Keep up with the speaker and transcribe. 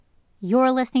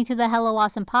You're listening to the Hello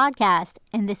Awesome podcast,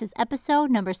 and this is episode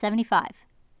number 75.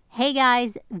 Hey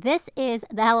guys, this is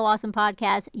the Hello Awesome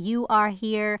podcast. You are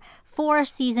here for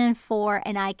season 4,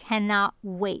 and I cannot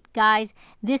wait. Guys,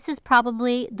 this is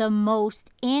probably the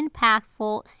most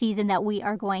impactful season that we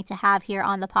are going to have here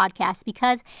on the podcast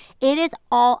because it is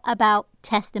all about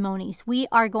testimonies. We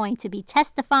are going to be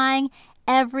testifying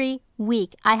every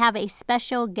week. I have a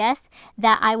special guest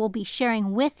that I will be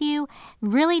sharing with you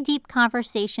really deep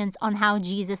conversations on how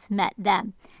Jesus met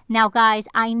them. Now, guys,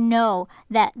 I know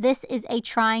that this is a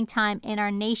trying time in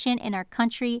our nation, in our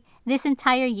country. This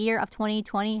entire year of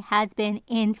 2020 has been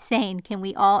insane. Can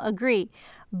we all agree?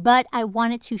 But I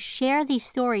wanted to share these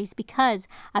stories because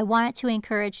I wanted to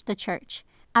encourage the church.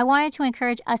 I wanted to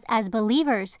encourage us as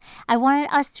believers. I wanted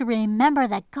us to remember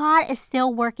that God is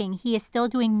still working. He is still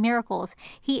doing miracles.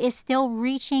 He is still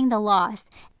reaching the lost.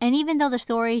 And even though the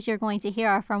stories you're going to hear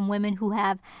are from women who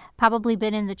have probably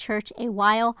been in the church a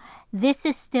while, this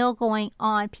is still going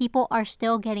on. People are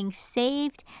still getting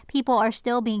saved. People are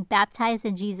still being baptized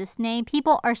in Jesus' name.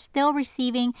 People are still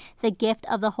receiving the gift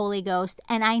of the Holy Ghost.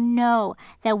 And I know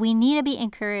that we need to be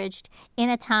encouraged in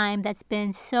a time that's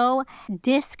been so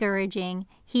discouraging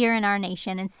here in our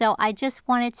nation. And so I just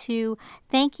wanted to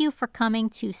thank you for coming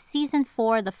to season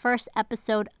 4, the first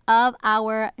episode of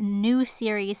our new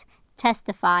series,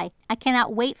 Testify. I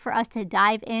cannot wait for us to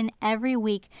dive in every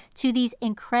week to these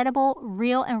incredible,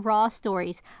 real and raw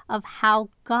stories of how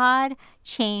God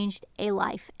changed a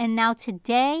life. And now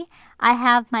today, I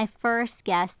have my first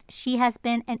guest. She has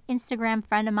been an Instagram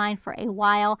friend of mine for a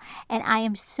while, and I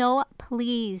am so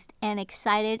pleased and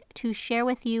excited to share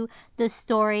with you the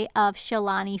story of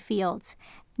Shalani Fields.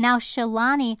 Now,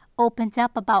 Shalani opens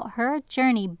up about her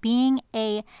journey being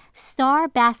a star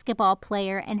basketball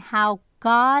player and how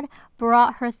God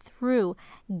brought her through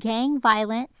gang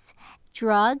violence,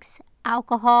 drugs,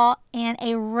 alcohol, and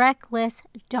a reckless,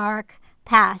 dark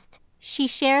past. She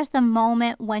shares the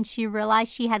moment when she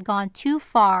realized she had gone too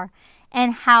far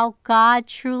and how God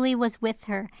truly was with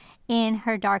her in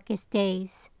her darkest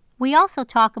days. We also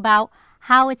talk about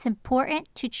how it's important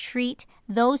to treat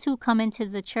those who come into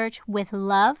the church with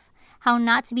love, how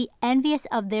not to be envious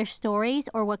of their stories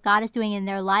or what God is doing in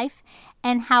their life,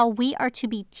 and how we are to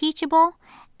be teachable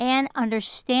and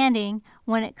understanding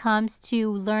when it comes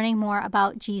to learning more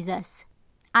about Jesus.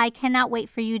 I cannot wait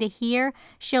for you to hear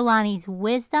Shalani's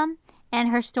wisdom and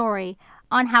her story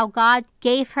on how God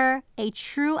gave her a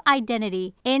true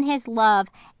identity in His love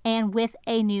and with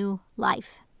a new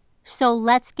life. So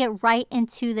let's get right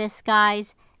into this,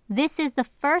 guys. This is the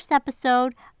first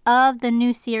episode of the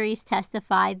new series,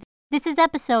 Testify. This is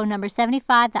episode number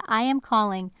 75 that I am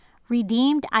calling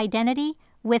Redeemed Identity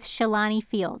with Shalani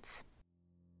Fields.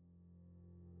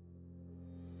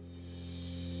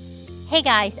 Hey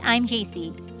guys, I'm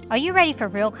JC. Are you ready for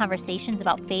real conversations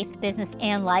about faith, business,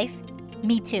 and life?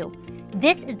 Me too.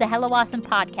 This is the Hello Awesome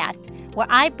podcast, where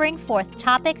I bring forth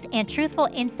topics and truthful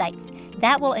insights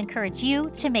that will encourage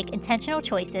you to make intentional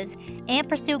choices and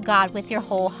pursue God with your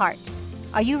whole heart.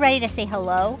 Are you ready to say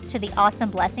hello to the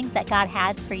awesome blessings that God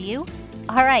has for you?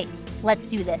 All right, let's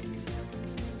do this.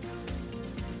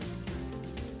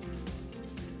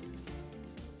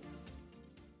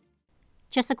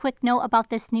 Just a quick note about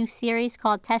this new series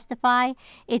called Testify.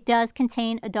 It does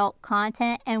contain adult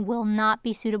content and will not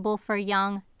be suitable for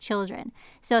young children.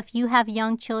 So if you have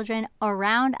young children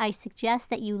around, I suggest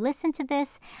that you listen to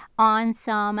this on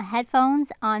some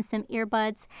headphones, on some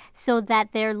earbuds, so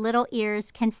that their little ears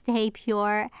can stay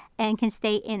pure and can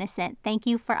stay innocent. Thank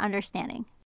you for understanding.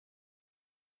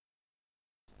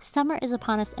 Summer is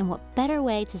upon us, and what better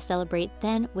way to celebrate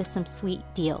than with some sweet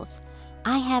deals?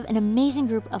 I have an amazing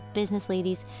group of business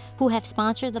ladies who have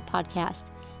sponsored the podcast,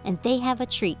 and they have a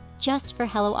treat just for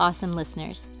Hello Awesome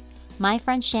listeners. My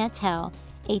friend Chantel,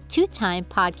 a 2-time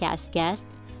podcast guest,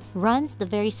 runs the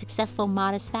very successful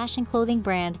modest fashion clothing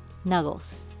brand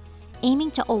Nuggles. Aiming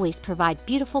to always provide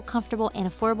beautiful, comfortable, and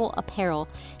affordable apparel,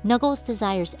 Nuggles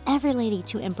desires every lady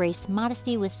to embrace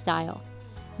modesty with style.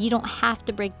 You don't have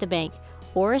to break the bank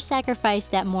or sacrifice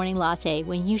that morning latte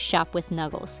when you shop with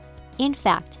Nuggles. In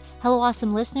fact, Hello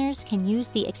Awesome listeners can use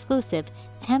the exclusive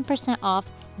 10% off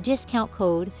discount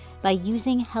code by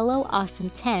using Hello Awesome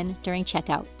 10 during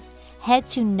checkout. Head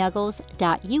to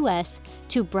nuggles.us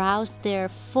to browse their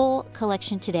full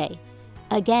collection today.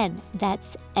 Again,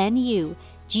 that's nuggles.us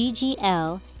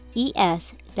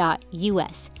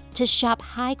to shop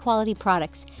high-quality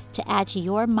products to add to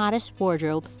your modest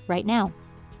wardrobe right now.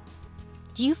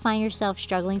 Do you find yourself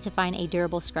struggling to find a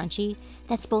durable scrunchie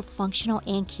that's both functional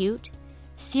and cute?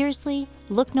 Seriously,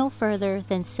 look no further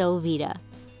than Sew Vita.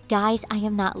 Guys, I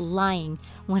am not lying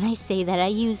when I say that I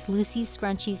use Lucy's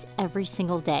scrunchies every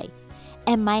single day,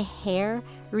 and my hair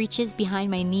reaches behind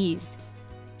my knees.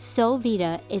 So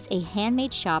Vita is a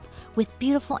handmade shop with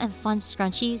beautiful and fun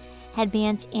scrunchies,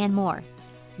 headbands, and more.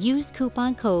 Use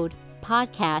coupon code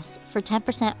PODCAST for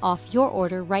 10% off your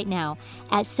order right now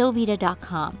at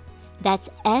sewvita.com. That's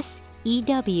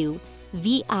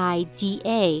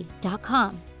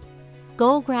SEWVIDA.com.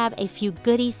 Go grab a few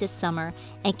goodies this summer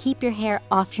and keep your hair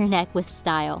off your neck with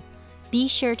style. Be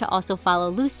sure to also follow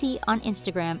Lucy on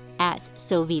Instagram at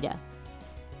sewvita.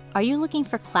 Are you looking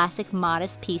for classic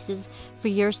modest pieces for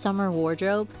your summer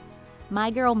wardrobe?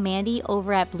 My girl Mandy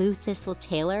over at Blue Thistle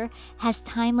Tailor has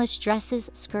timeless dresses,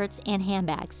 skirts, and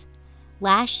handbags.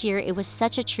 Last year, it was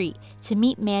such a treat to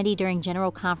meet Mandy during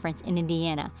General Conference in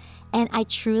Indiana, and I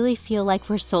truly feel like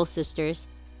we're soul sisters.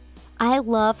 I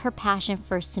love her passion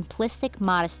for simplistic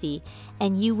modesty,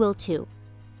 and you will too.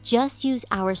 Just use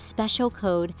our special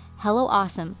code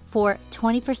HelloAwesome for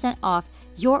 20% off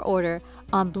your order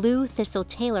on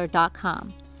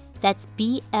bluethistletailor.com. That's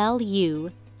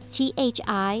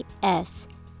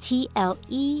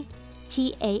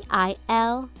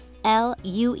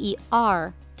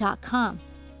BLUTHISTLETAILLUER.com.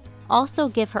 Also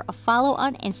give her a follow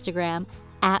on Instagram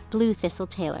at Blue Thistle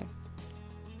Tailor.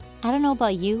 I don't know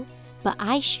about you, but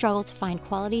I struggle to find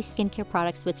quality skincare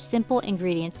products with simple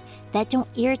ingredients that don't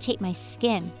irritate my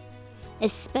skin,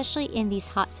 especially in these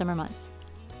hot summer months.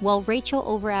 Well, Rachel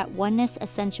over at Oneness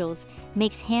Essentials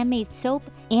makes handmade soap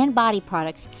and body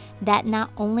products that not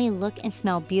only look and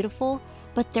smell beautiful,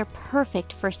 but they're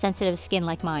perfect for sensitive skin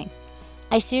like mine.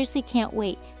 I seriously can't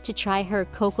wait to try her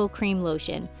cocoa cream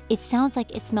lotion. It sounds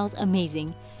like it smells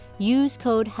amazing. Use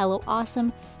code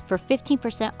HelloAwesome for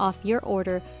 15% off your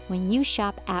order when you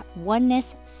shop at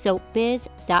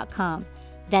onenesssoapbiz.com.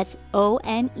 That's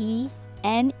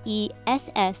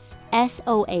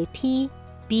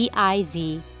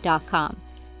ONENESSSOAPBIZ.com.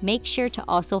 Make sure to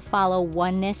also follow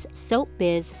Oneness Soap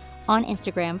Biz on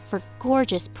Instagram for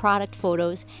gorgeous product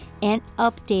photos and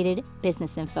updated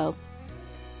business info.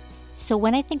 So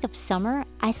when I think of summer,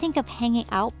 I think of hanging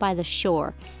out by the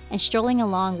shore and strolling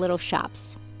along little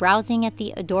shops, browsing at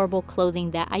the adorable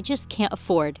clothing that I just can't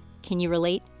afford. Can you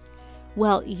relate?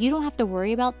 Well, you don't have to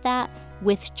worry about that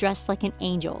with Dress Like an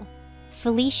Angel.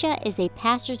 Felicia is a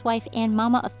pastor's wife and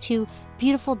mama of 2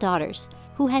 beautiful daughters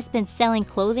who has been selling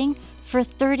clothing for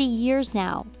 30 years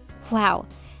now. Wow,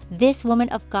 this woman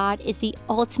of God is the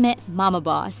ultimate mama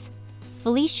boss.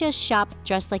 Felicia's shop,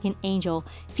 Dressed Like an Angel,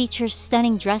 features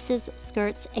stunning dresses,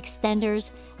 skirts,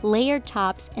 extenders, layered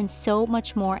tops, and so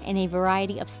much more in a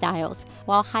variety of styles,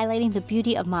 while highlighting the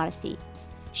beauty of modesty.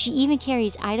 She even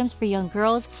carries items for young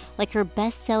girls like her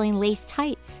best-selling lace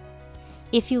tights.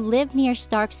 If you live near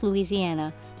Starks,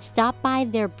 Louisiana, stop by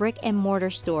their brick and mortar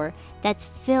store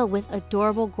that's filled with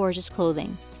adorable, gorgeous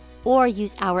clothing. Or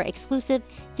use our exclusive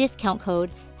discount code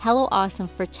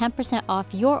HelloAwesome for 10% off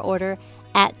your order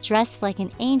at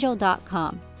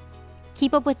dresslikeanangel.com.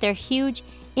 Keep up with their huge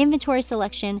inventory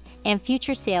selection and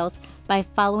future sales by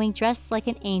following Dress Like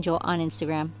an Angel on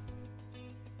Instagram.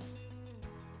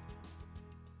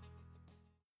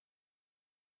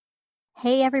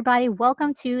 Hey everybody,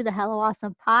 welcome to the Hello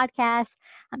Awesome podcast.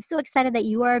 I'm so excited that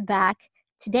you are back.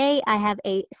 Today I have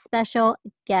a special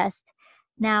guest.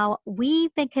 Now,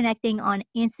 we've been connecting on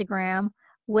Instagram,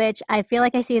 which I feel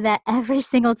like I see that every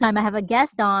single time I have a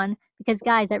guest on, because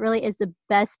guys, that really is the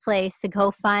best place to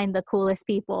go find the coolest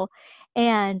people.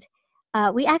 And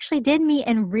we actually did meet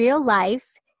in real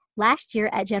life last year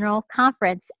at General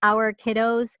Conference. Our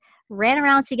kiddos ran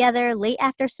around together late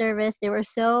after service. They were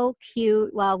so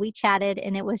cute while we chatted,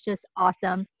 and it was just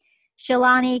awesome.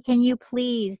 Shalani, can you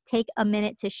please take a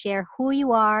minute to share who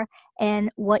you are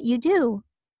and what you do?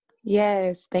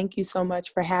 Yes, thank you so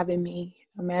much for having me.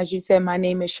 As you said, my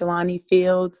name is Shalani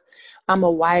Fields. I'm a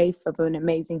wife of an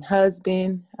amazing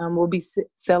husband. We'll be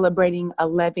celebrating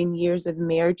 11 years of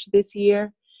marriage this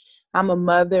year. I'm a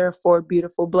mother of 4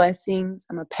 beautiful blessings.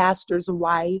 I'm a pastor's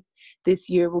wife. This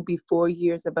year will be 4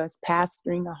 years of us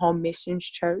pastoring a home missions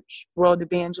church, World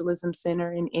Evangelism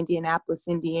Center in Indianapolis,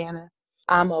 Indiana.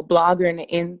 I'm a blogger and an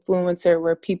influencer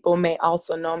where people may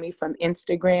also know me from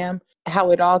Instagram.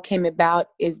 How it all came about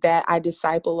is that I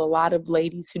disciple a lot of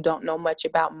ladies who don't know much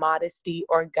about modesty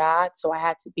or God, so I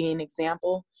had to be an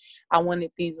example. I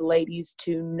wanted these ladies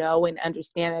to know and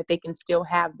understand that they can still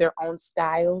have their own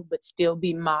style, but still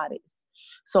be modest.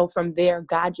 So from there,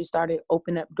 God just started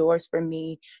opening up doors for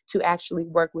me to actually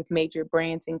work with major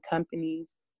brands and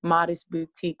companies, modest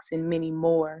boutiques, and many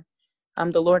more.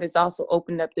 The Lord has also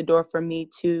opened up the door for me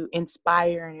to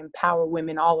inspire and empower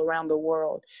women all around the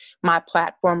world. My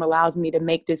platform allows me to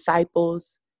make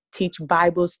disciples, teach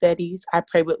Bible studies. I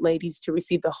pray with ladies to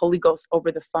receive the Holy Ghost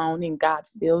over the phone and God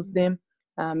fills them.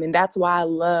 And that's why I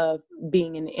love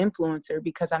being an influencer,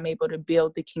 because I'm able to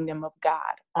build the kingdom of God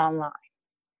online.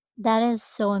 That is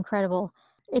so incredible.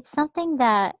 It's something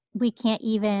that we can't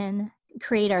even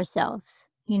create ourselves.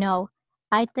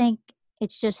 I think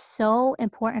it's just so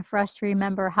important for us to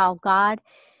remember how God,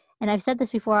 and I've said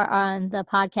this before on the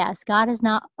podcast, God is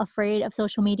not afraid of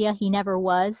social media. He never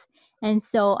was. And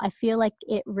so I feel like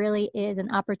it really is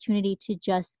an opportunity to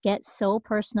just get so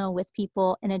personal with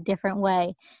people in a different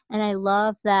way. And I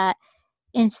love that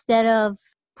instead of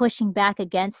pushing back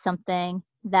against something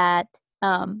that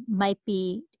might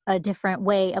be a different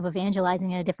way of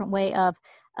evangelizing and a different way of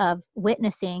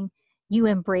witnessing, you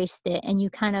embraced it and you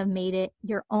kind of made it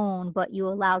your own, but you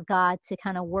allowed God to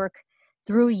kind of work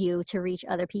through you to reach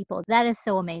other people. That is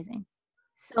so amazing.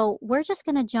 So we're just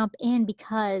going to jump in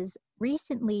because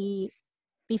recently,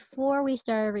 before we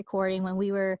started recording,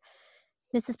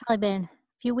 this has probably been a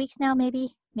few weeks now,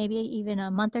 maybe even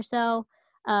a month or so,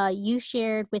 you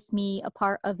shared with me a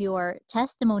part of your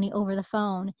testimony over the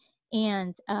phone.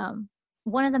 And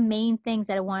one of the main things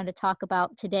that I wanted to talk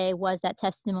about today was that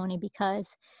testimony,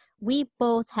 because we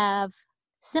both have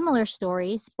similar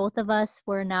stories. Both of us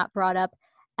were not brought up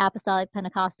apostolic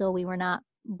Pentecostal. We were not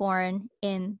born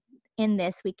in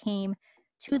this. We came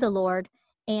to the Lord.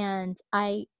 And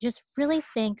I just really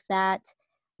think that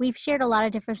we've shared a lot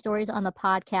of different stories on the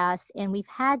podcast, and we've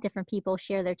had different people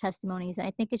share their testimonies. And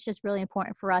I think it's just really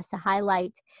important for us to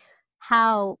highlight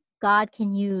how God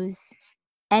can use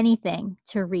anything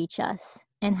to reach us,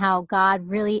 and how God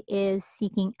really is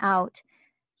seeking out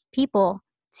people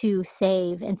to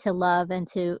save and to love and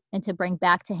to bring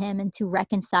back to him and to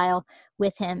reconcile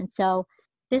with him. And so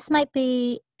this might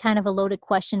be kind of a loaded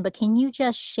question, but can you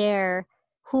just share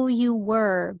who you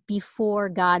were before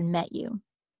God met you?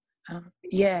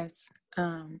 Yes.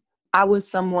 I was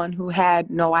someone who had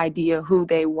no idea who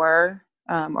they were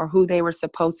or who they were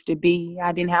supposed to be.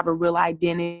 I didn't have a real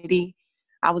identity.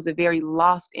 I was a very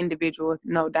lost individual with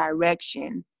no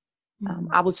direction.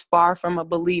 I was far from a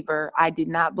believer. I did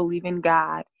not believe in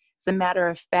God. As a matter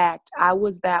of fact, I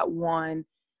was that one.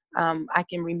 I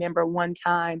can remember one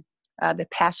time the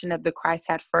Passion of the Christ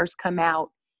had first come out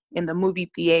in the movie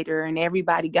theater, and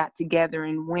everybody got together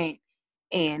and went.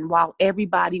 And while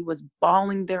everybody was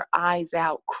bawling their eyes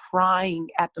out, crying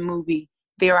at the movie,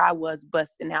 there I was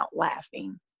busting out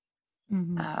laughing.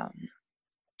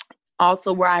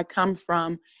 Also, where I come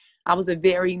from, I was a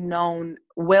very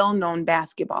well-known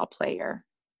basketball player.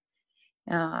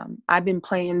 I've been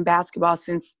playing basketball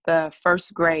since the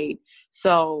first grade.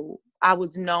 So I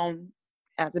was known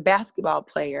as a basketball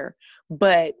player.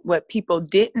 But what people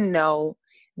didn't know,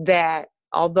 that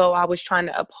although I was trying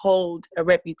to uphold a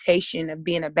reputation of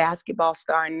being a basketball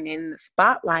star and in the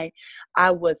spotlight,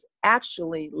 I was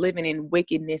actually living in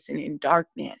wickedness and in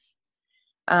darkness.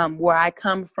 Where I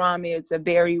come from, it's a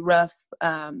very rough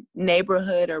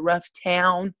neighborhood, a rough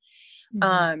town.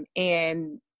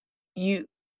 And you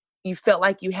felt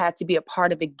like you had to be a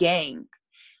part of a gang.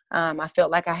 I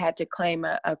felt like I had to claim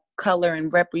a color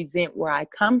and represent where I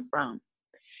come from.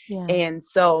 Yeah. And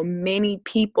so many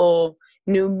people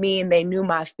knew me and they knew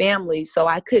my family. So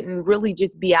I couldn't really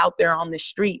just be out there on the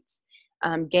streets,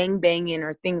 gang banging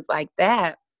or things like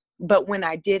that. But when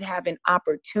I did have an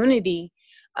opportunity,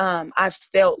 I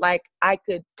felt like I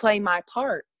could play my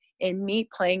part. And me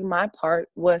playing my part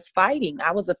was fighting.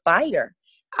 I was a fighter.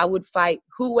 I would fight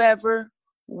whoever,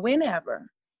 whenever.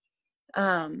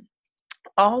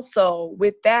 Also,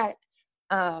 with that,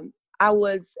 I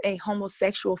was a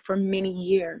homosexual for many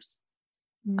years.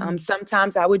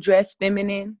 Sometimes I would dress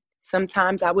feminine.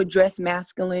 Sometimes I would dress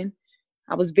masculine.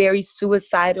 I was very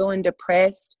suicidal and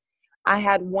depressed. I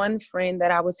had one friend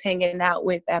that I was hanging out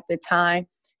with at the time.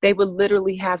 They would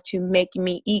literally have to make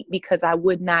me eat because I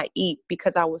would not eat,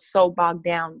 because I was so bogged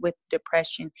down with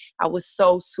depression. I was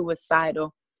so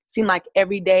suicidal. Seemed like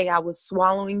every day I was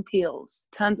swallowing pills,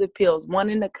 tons of pills,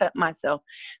 wanting to cut myself,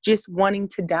 just wanting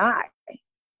to die.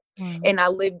 And I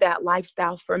lived that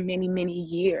lifestyle for many, many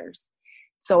years.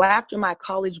 So after my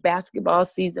college basketball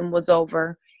season was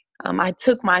over, I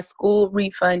took my school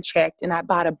refund check and I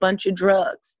bought a bunch of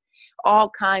drugs,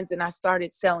 all kinds, and I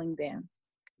started selling them.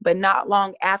 But not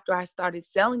long after I started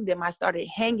selling them, I started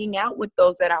hanging out with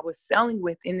those that I was selling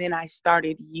with, and then I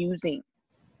started using.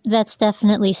 That's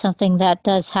definitely something that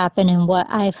does happen, and what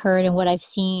I've heard and what I've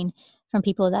seen from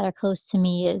people that are close to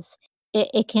me is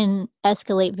it can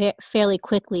escalate fairly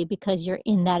quickly because you're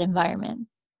in that environment.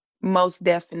 Most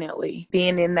definitely.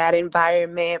 Being in that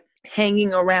environment,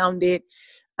 hanging around it,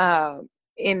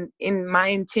 in my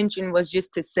intention was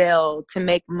just to sell, to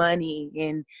make money,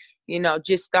 and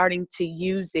just starting to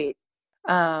use it.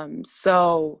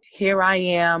 So here I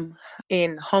am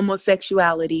in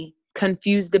homosexuality,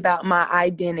 confused about my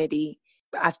identity.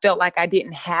 I felt like I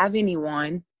didn't have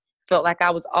anyone, felt like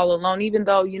I was all alone, even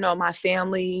though, my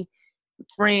family,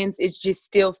 friends, it just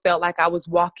still felt like I was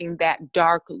walking that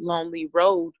dark, lonely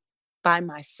road by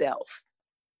myself.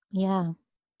 Yeah.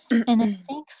 And I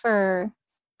think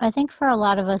for a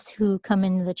lot of us who come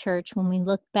into the church, when we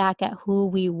look back at who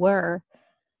we were,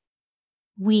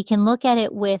 we can look at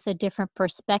it with a different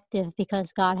perspective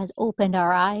because God has opened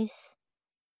our eyes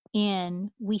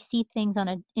and we see things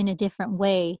in a different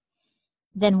way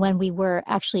than when we were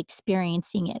actually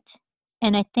experiencing it.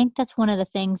 And I think that's one of the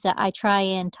things that I try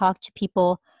and talk to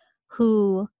people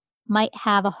who might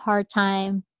have a hard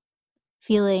time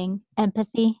feeling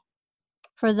empathy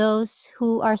for those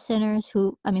who are sinners,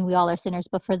 I mean, we all are sinners,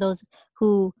 but for those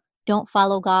who don't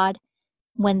follow God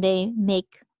when they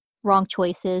make wrong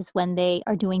choices, when they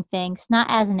are doing things, not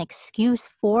as an excuse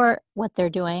for what they're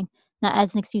doing, not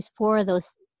as an excuse for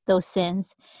those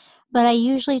sins, but I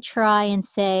usually try and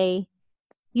say,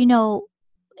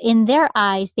 in their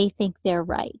eyes, they think they're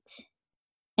right.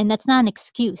 And that's not an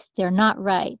excuse. They're not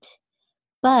right.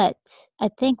 But I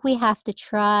think we have to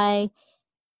try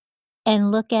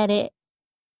and look at it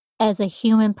as a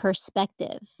human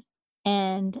perspective.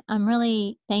 And I'm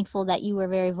really thankful that you were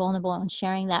very vulnerable in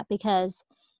sharing that because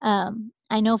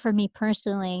I know for me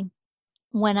personally,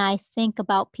 when I think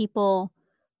about people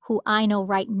who I know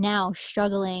right now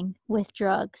struggling with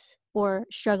drugs or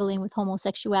struggling with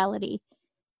homosexuality,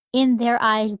 in their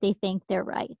eyes, they think they're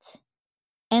right.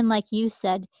 And like you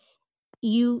said,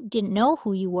 you didn't know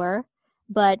who you were,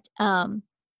 but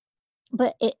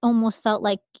it almost felt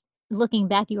like looking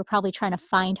back, you were probably trying to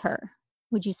find her.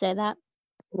 Would you say that?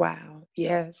 Wow.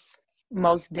 Yes,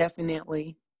 most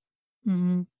definitely.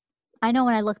 Mhm. I know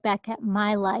when I look back at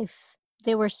my life,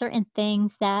 there were certain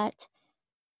things that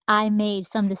I made,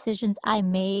 some decisions I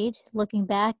made looking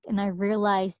back, and I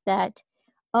realized that,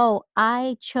 oh,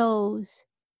 I chose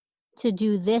to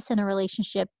do this in a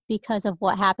relationship because of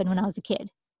what happened when I was a kid.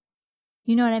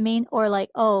 You know what I mean? Or like,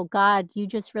 oh God, you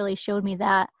just really showed me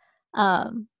that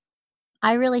um,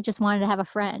 I really just wanted to have a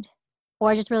friend, or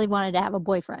I just really wanted to have a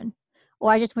boyfriend,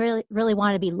 or I just really, really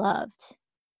wanted to be loved.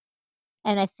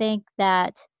 And I think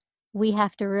that we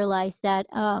have to realize that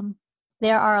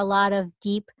there are a lot of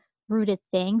deep rooted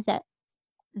things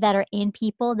that are in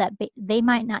people that they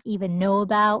might not even know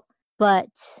about, but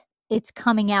it's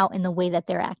coming out in the way that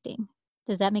they're acting.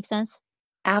 Does that make sense?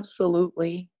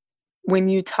 Absolutely. When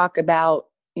you talk about,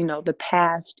 the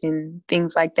past and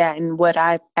things like that, and what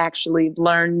I've actually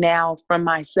learned now from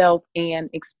myself and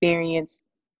experience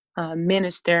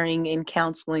ministering and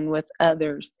counseling with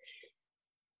others,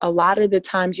 a lot of the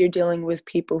times you're dealing with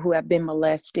people who have been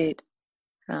molested,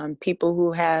 people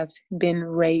who have been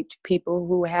raped, people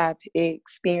who have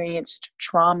experienced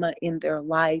trauma in their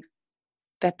life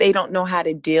that they don't know how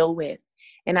to deal with.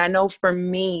 And I know for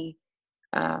me,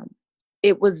 um,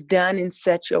 it was done in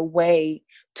such a way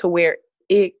to where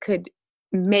it could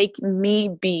make me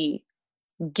be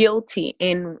guilty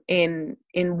in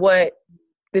what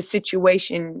the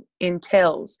situation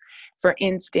entails. For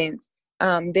instance,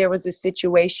 there was a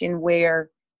situation where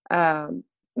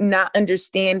not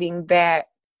understanding that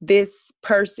this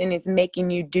person is making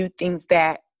you do things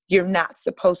that you're not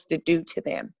supposed to do to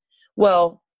them.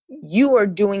 Well, you are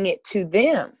doing it to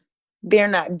them. They're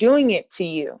not doing it to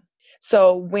you.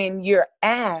 So when you're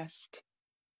asked,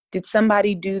 did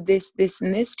somebody do this, this,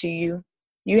 and this to you?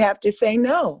 You have to say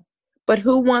no. But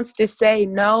who wants to say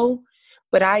no,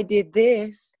 but I did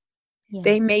this? Yeah.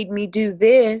 They made me do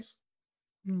this.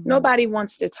 Mhm. Nobody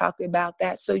wants to talk about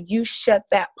that. So you shut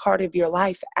that part of your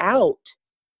life out,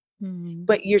 Mhm.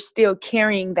 but you're still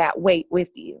carrying that weight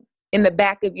with you. In the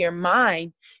back of your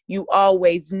mind, you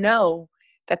always know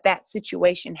that that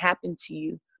situation happened to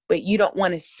you, but you don't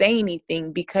want to say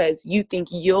anything because you think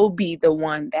you'll be the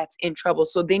one that's in trouble.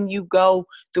 So then you go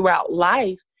throughout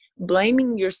life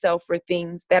blaming yourself for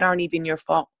things that aren't even your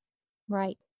fault.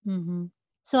 Right.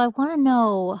 So I want to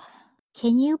know,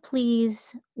 can you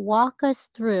please walk us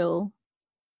through?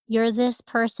 You're this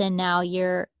person now,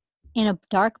 you're in a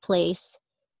dark place.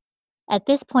 At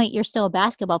this point, you're still a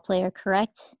basketball player,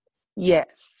 correct?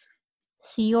 Yes.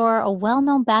 So you're a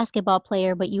well-known basketball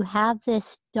player, but you have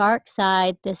this dark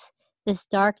side, this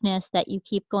darkness that you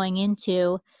keep going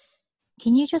into.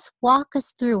 Can you just walk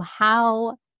us through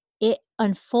how it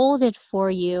unfolded for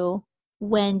you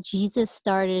when Jesus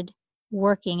started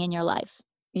working in your life?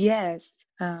 Yes.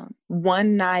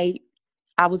 One night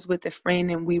I was with a friend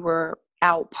and we were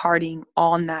out partying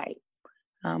all night.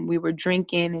 We were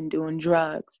drinking and doing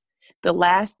drugs. The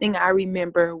last thing I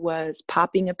remember was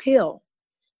popping a pill.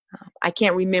 I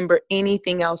can't remember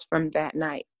anything else from that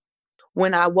night.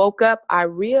 When I woke up, I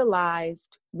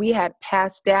realized we had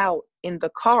passed out in the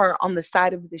car on the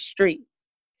side of the street.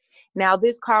 Now,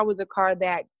 this car was a car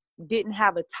that didn't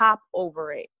have a top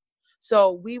over it.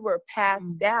 So we were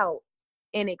passed out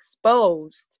and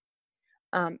exposed.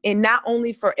 And not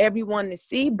only for everyone to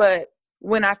see, but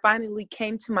when I finally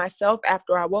came to myself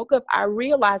after I woke up, I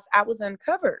realized I was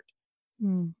uncovered.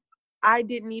 I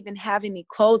didn't even have any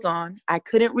clothes on. I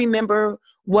couldn't remember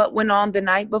what went on the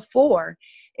night before.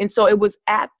 And so it was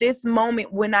at this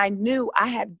moment when I knew I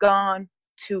had gone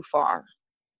too far.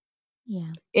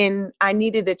 Yeah. And I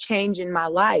needed a change in my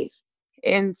life.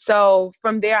 And so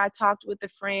from there, I talked with a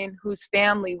friend whose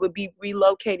family would be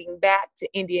relocating back to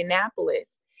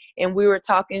Indianapolis. And we were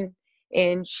talking,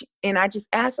 and I just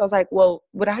asked, I was like, well,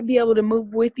 would I be able to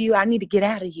move with you? I need to get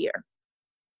out of here.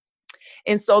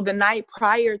 And so the night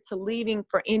prior to leaving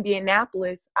for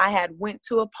Indianapolis, I had went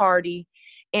to a party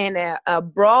and a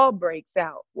brawl breaks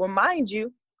out. Well, mind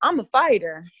you, I'm a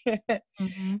fighter.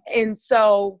 And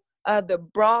so the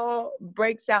brawl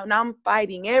breaks out and I'm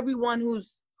fighting everyone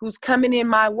who's coming in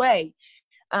my way.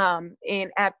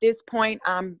 And at this point,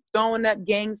 I'm throwing up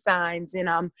gang signs and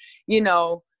I'm,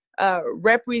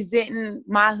 representing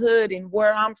my hood and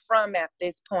where I'm from at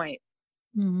this point.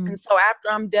 And so after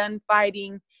I'm done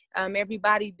fighting,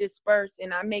 everybody disperse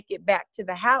and I make it back to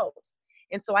the house.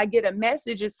 And so I get a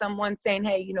message of someone saying,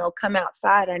 hey, come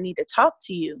outside. I need to talk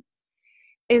to you.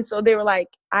 And so they were like,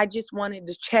 I just wanted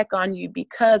to check on you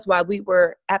because while we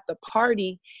were at the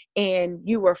party and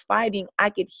you were fighting, I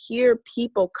could hear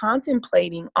people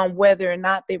contemplating on whether or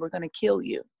not they were going to kill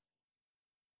you.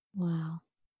 Wow.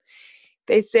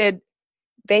 They said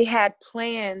they had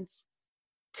plans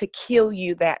to kill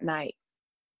you that night.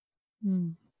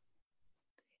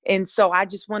 And so I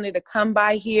just wanted to come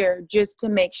by here just to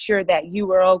make sure that you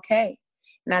were okay.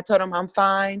 And I told them I'm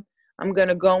fine. I'm going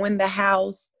to go in the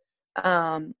house.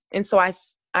 And so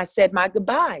I said my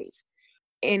goodbyes.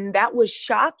 And that was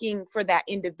shocking for that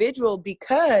individual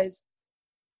because,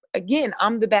 again,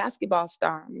 I'm the basketball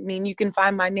star. I mean, you can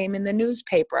find my name in the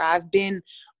newspaper. I've been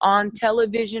on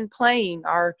television playing.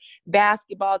 Our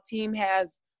basketball team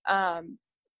has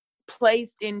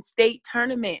placed in state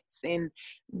tournaments. And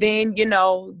then,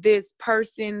 this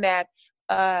person that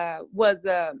was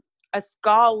a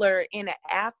scholar and an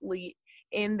athlete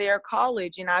in their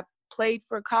college, and I played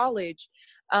for college.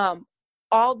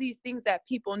 All these things that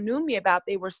people knew me about,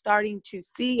 they were starting to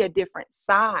see a different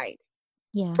side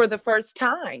for the first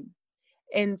time.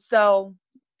 And so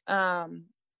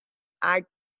I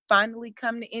finally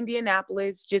come to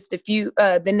Indianapolis just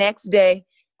the next day.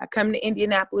 I come to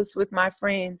Indianapolis with my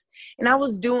friends, and I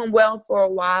was doing well for a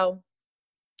while,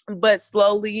 but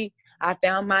slowly I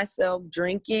found myself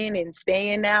drinking and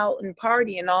staying out and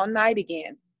partying all night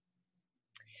again.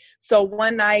 So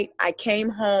one night I came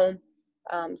home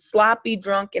sloppy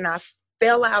drunk and I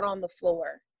fell out on the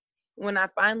floor. When I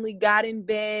finally got in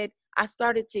bed, I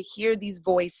started to hear these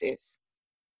voices.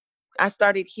 I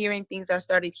started hearing things. I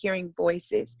started hearing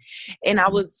voices. And I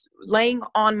was laying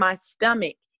on my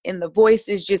stomach and the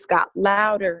voices just got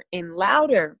louder and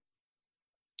louder.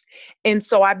 And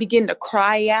so I began to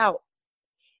cry out.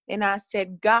 And I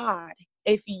said, God,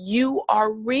 if you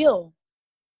are real,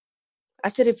 I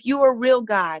said, if you are real,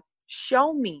 God,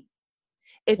 show me.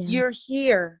 If you're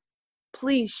here,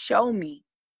 please show me.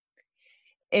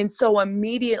 And so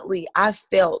immediately I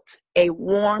felt a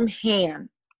warm hand.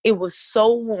 It was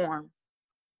so warm.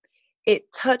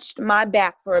 It touched my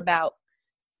back for about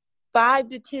 5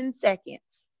 to 10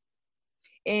 seconds.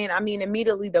 And I mean,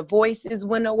 immediately the voices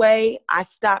went away. I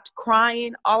stopped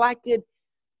crying. I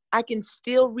can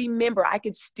still remember, I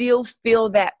could still feel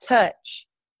that touch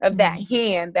of that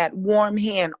hand, that warm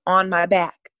hand on my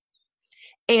back.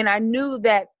 And I knew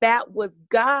that that was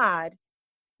God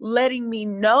letting me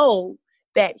know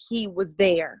that he was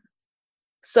there.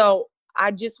 So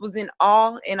I just was in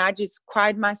awe and I just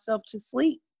cried myself to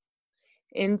sleep.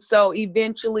 And so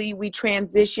eventually we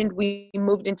transitioned. We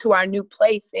moved into our new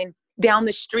place and down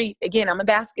the street. Again, I'm a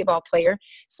basketball player.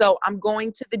 So I'm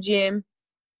going to the gym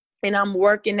and I'm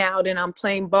working out and I'm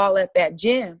playing ball at that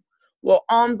gym. Well,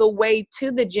 on the way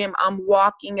to the gym, I'm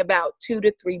walking about 2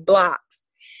 to 3 blocks.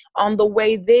 On the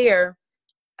way there,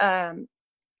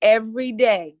 every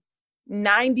day,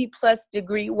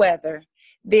 90-plus-degree weather,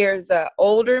 there's an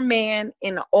older man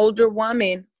and an older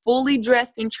woman fully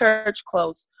dressed in church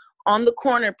clothes on the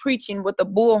corner preaching with a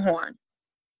bullhorn.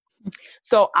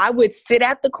 So I would sit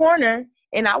at the corner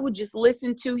and I would just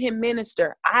listen to him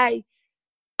minister. I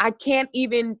I can't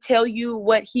even tell you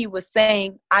what he was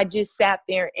saying. I just sat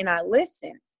there and I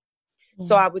listened.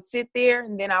 So I would sit there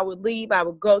and then I would leave. I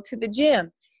would go to the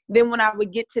gym. Then when I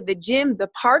would get to the gym, the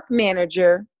park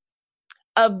manager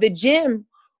of the gym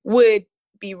would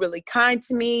be really kind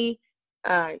to me,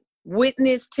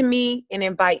 witness to me, and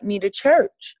invite me to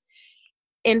church.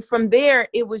 And from there,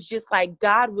 it was just like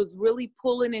God was really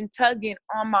pulling and tugging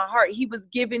on my heart. He was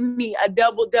giving me a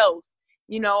double dose.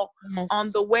 Yes.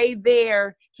 On the way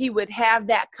there, he would have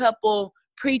that couple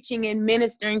preaching and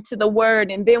ministering to the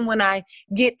word. And then when I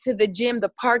get to the gym, the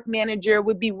park manager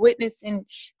would be witnessing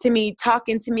to me,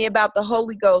 talking to me about the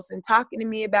Holy Ghost and talking to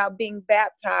me about being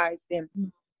baptized. And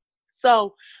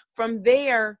so from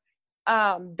there,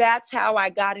 that's how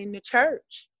I got into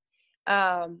church.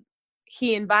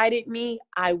 He invited me.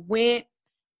 I went.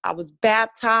 I was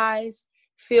baptized,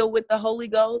 filled with the Holy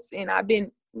Ghost, and I've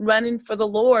been running for the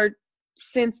Lord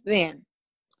since then.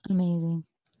 Amazing.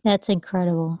 That's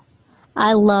incredible.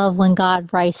 I love when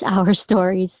God writes our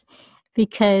stories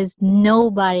because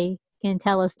nobody can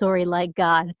tell a story like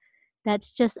God.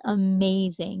 That's just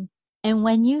amazing. And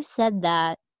when you said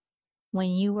that, when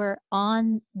you were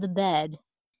on the bed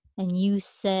and you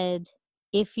said,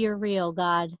 if you're real,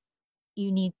 God,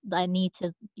 I need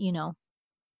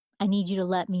you to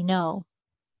let me know.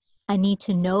 I need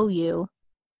to know you.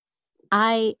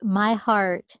 My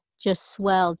heart just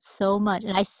swelled so much.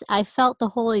 And I felt the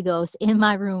Holy Ghost in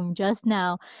my room just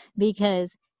now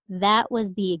because that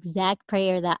was the exact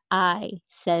prayer that I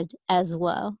said as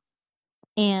well.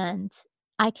 And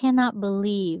I cannot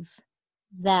believe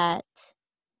that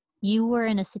you were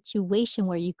in a situation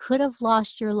where you could have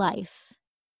lost your life.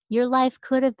 Your life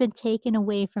could have been taken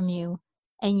away from you.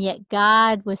 And yet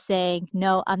God was saying,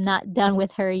 no, I'm not done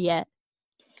with her yet.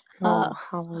 Oh,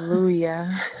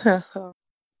 hallelujah.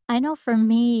 I know for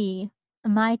me,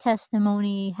 my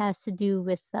testimony has to do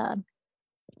with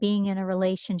being in a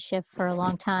relationship for a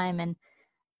long time. And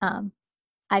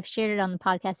I've shared it on the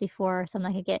podcast before, so I'm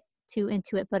not going to get too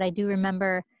into it. But I do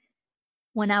remember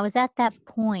when I was at that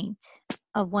point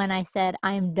of when I said,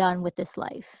 I am done with this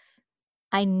life.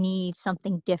 I need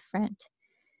something different.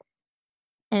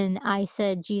 And I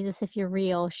said, Jesus, if you're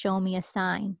real, show me a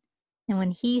sign. And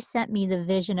when he sent me the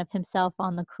vision of himself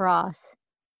on the cross,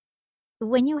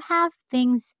 when you have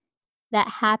things that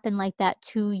happen like that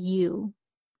to you,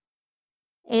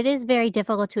 it is very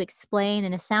difficult to explain,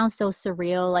 and it sounds so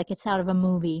surreal, like it's out of a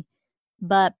movie,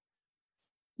 but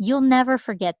you'll never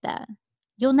forget that.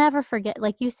 You'll never forget,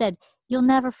 like you said, you'll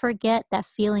never forget that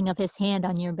feeling of his hand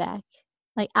on your back.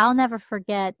 Like, I'll never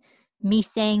forget me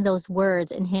saying those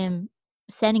words and him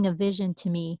sending a vision to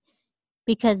me,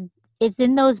 because it's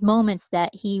in those moments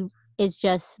that he is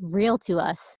just real to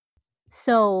us.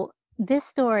 So this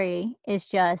story is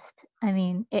just, I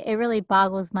mean, it really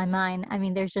boggles my mind. I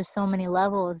mean, there's just so many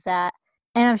levels that,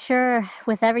 and I'm sure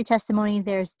with every testimony,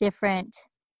 there's different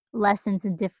lessons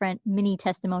and different mini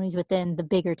testimonies within the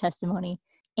bigger testimony.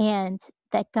 And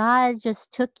that God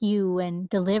just took you and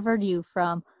delivered you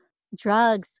from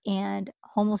drugs and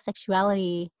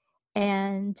homosexuality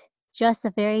and just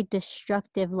a very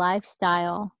destructive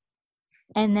lifestyle,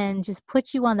 and then just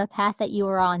put you on the path that you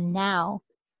are on now.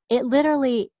 It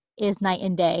literally is night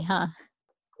and day, huh?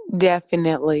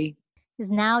 Definitely. Because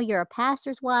now you're a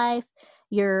pastor's wife,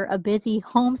 you're a busy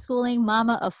homeschooling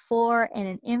mama of 4 and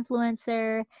an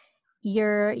influencer.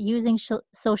 You're using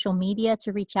social media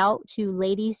to reach out to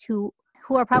ladies who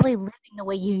are probably living the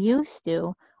way you used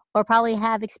to, or probably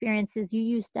have experiences you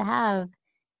used to have.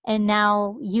 And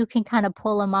now you can kind of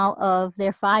pull them out of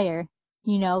their fire.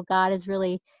 God is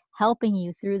really helping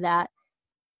you through that.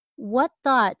 What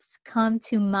thoughts come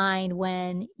to mind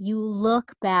when you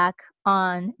look back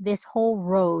on this whole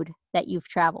road that you've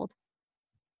traveled?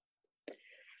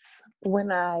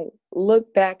 When I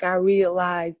look back, I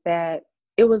realize that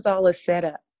it was all a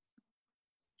setup.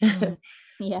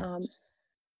 Yeah.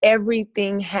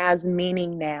 Everything has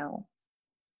meaning now.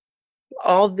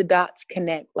 All the dots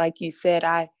connect. Like you said,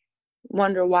 I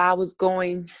wonder why I was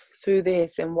going through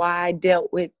this and why I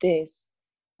dealt with this.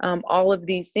 All of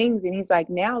these things. And he's like,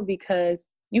 now, because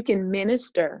you can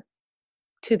minister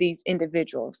to these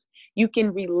individuals, you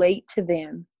can relate to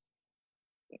them,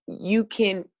 you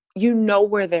know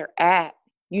where they're at,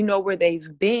 you know where they've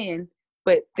been,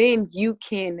 but then you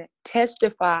can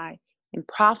testify and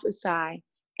prophesy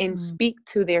and speak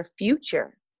to their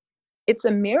future. It's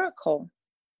a miracle.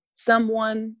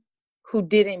 Someone who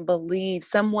didn't believe,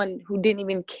 someone who didn't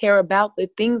even care about the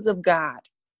things of God,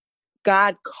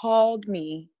 God called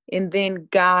me, and then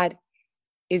God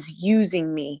is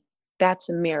using me. That's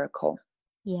a miracle.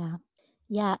 Yeah.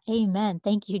 Yeah. Amen.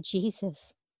 Thank you, Jesus.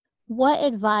 what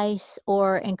advice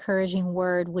or encouraging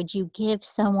word would you give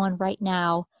someone right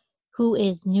now who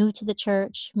is new to the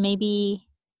church? Maybe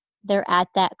they're at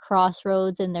that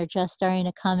crossroads and they're just starting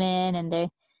to come in, and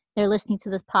they're listening to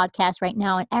this podcast right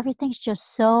now, and everything's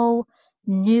just so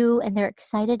new and they're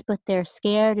excited, but they're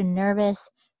scared and nervous.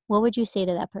 What would you say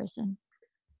to that person?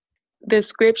 The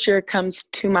scripture comes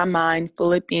to my mind,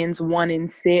 Philippians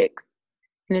 1:6,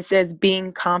 and it says,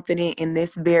 being confident in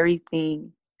this very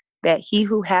thing, that he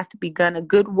who hath begun a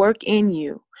good work in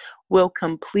you will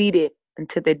complete it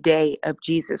unto the day of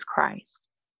Jesus Christ.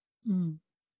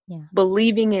 Yeah.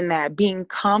 Believing in that, being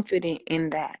confident in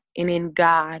that, and in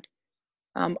God.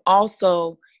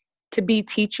 Also, to be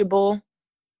teachable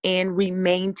and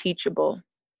remain teachable.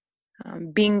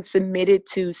 Being submitted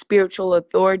to spiritual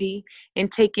authority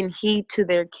and taking heed to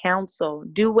their counsel.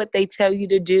 Do what they tell you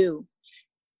to do,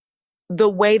 the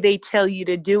way they tell you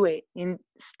to do it, and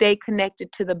stay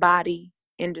connected to the body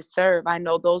and to serve. I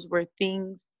know those were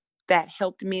things that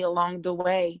helped me along the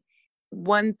way.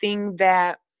 One thing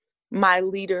that my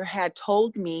leader had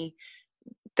told me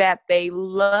that they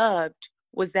loved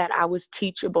was that I was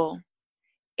teachable.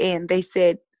 And they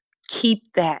said,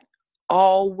 keep that,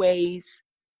 always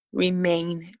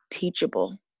remain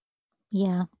teachable.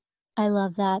 Yeah, I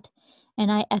love that. And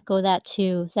I echo that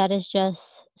too. That is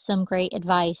just some great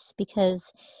advice,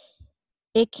 because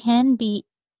it can be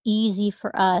easy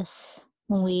for us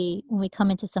when we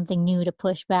come into something new to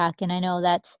push back. And I know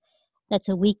that's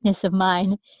a weakness of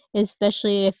mine,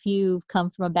 especially if you've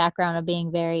come from a background of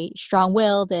being very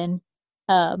strong-willed and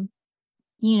um,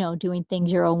 doing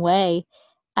things your own way.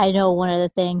 I know one of the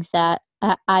things that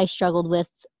I struggled with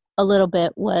a little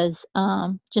bit was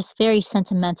just very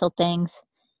sentimental things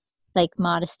like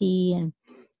modesty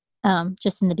and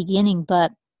just in the beginning.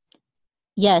 But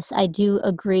yes, I do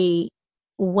agree.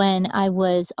 When I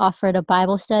was offered a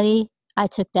Bible study, I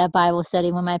took that Bible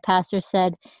study. When my pastor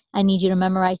said, I need you to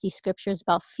memorize these scriptures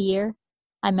about fear,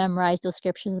 I memorized those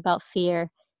scriptures about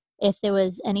fear. If there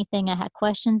was anything I had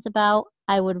questions about,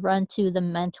 I would run to the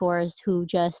mentors who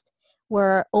just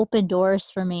were open doors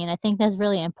for me. And I think that's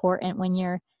really important when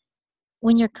you're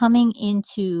coming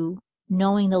into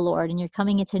knowing the Lord and you're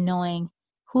coming into knowing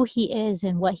who he is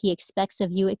and what he expects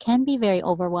of you. It can be very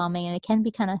overwhelming and it can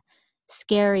be kind of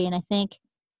scary. And I think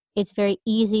it's very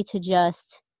easy to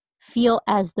just feel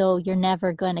as though you're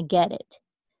never going to get it.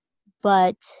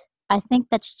 But I think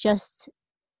that's just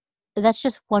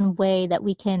one way that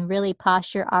we can really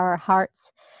posture our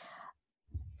hearts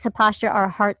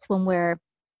when we're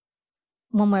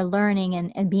learning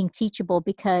and being teachable,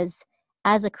 because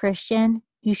as a Christian,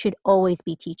 you should always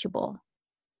be teachable.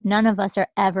 None of us are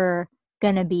ever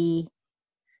going to be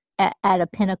at a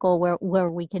pinnacle where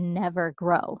we can never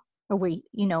grow, or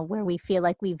where we feel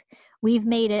like we've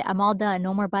made it. I'm all done.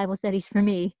 No more Bible studies for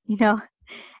me,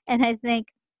 And I think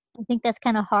that's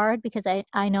kind of hard, because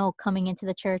I know coming into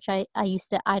the church, I used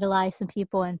to idolize some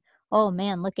people and, oh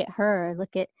man, look at her,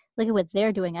 look at what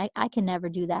they're doing. I can never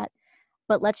do that.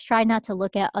 But let's try not to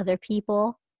look at other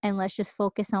people, and let's just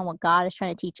focus on what God is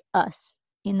trying to teach us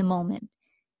in the moment.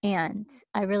 And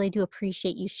I really do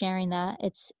appreciate you sharing that.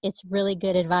 It's really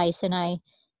good advice, and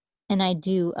I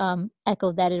do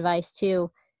echo that advice too.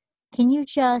 Can you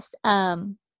just now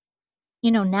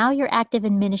you're active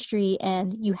in ministry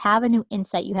and you have a new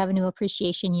insight, you have a new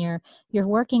appreciation, you're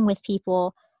working with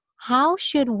people. How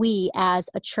should we as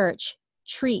a church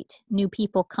treat new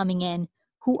people coming in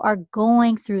who are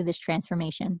going through this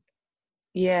transformation?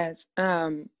 Yes.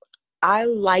 I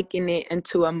liken it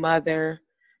into a mother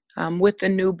with a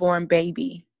newborn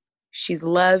baby. She's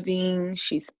loving,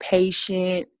 she's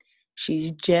patient,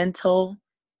 she's gentle.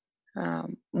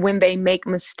 When they make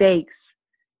mistakes,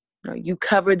 you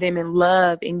cover them in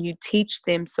love and you teach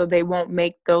them so they won't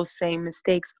make those same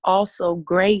mistakes. Also,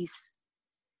 grace.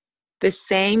 The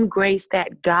same grace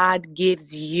that God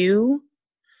gives you,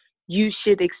 you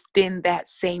should extend that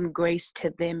same grace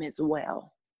to them as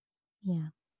well. Yeah.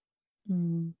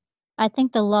 I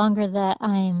think the longer that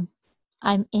I'm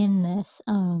in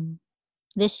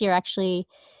this year actually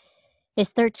is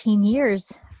 13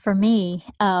 years for me.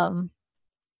 How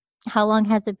long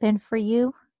has it been for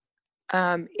you?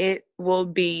 It will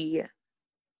be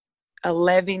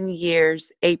 11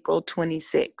 years, April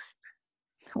 26th.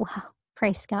 Wow,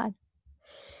 praise God.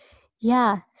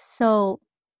 Yeah, so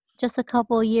just a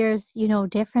couple years,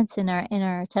 difference in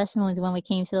our testimonies when we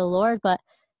came to the Lord, but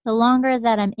the longer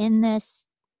that I'm in this,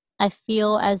 I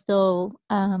feel as though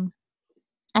I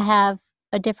have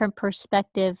a different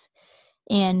perspective,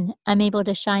 and I'm able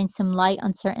to shine some light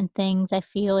on certain things. I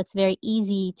feel it's very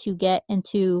easy to get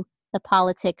into the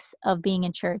politics of being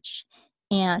in church,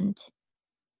 and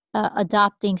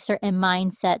adopting certain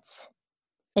mindsets,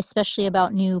 especially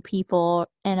about new people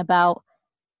and about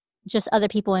just other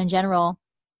people in general.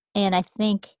 And I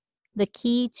think the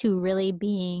key to really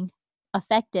being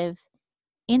effective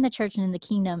in the church and in the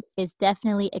kingdom is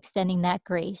definitely extending that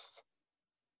grace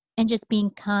and just being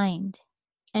kind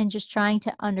and just trying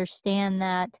to understand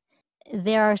that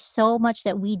there are so much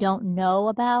that we don't know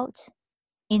about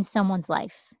in someone's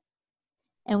life.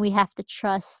 And we have to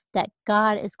trust that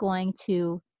God is going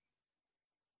to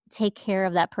take care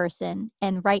of that person.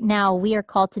 And right now, we are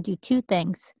called to do two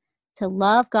things: to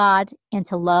love God and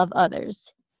to love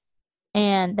others.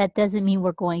 And that doesn't mean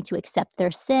we're going to accept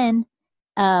their sin.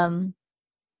 Um,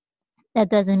 that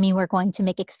doesn't mean we're going to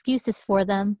make excuses for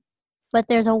them, but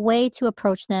there's a way to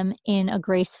approach them in a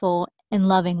graceful and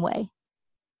loving way.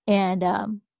 And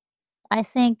I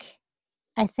think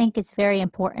it's very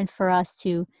important for us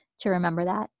to remember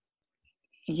that.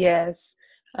 Yes.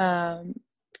 1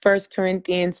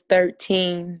 Corinthians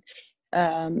 13,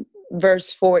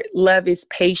 verse 4, love is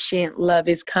patient, love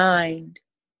is kind.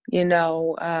 You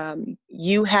know,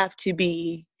 you have to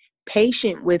be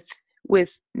patient with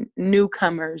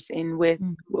newcomers and with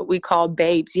what we call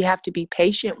babes. You have to be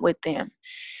patient with them.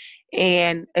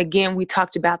 And again, we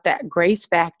talked about that grace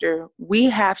factor. We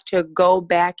have to go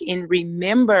back and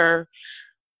remember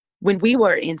when we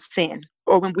were in sin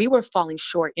or when we were falling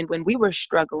short and when we were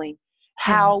struggling,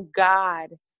 how God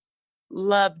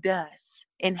loved us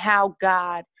and how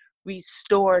God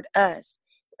restored us.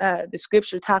 The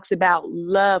scripture talks about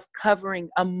love covering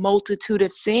a multitude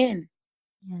of sin.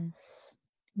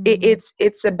 Yes.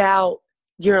 It's about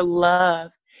your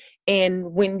love.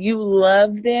 And when you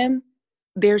love them,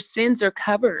 their sins are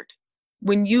covered.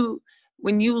 When you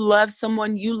love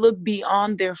someone, you look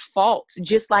beyond their faults,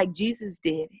 just like Jesus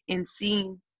did, in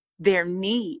seeing their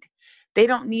need. They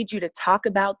don't need you to talk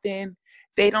about them.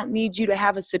 They don't need you to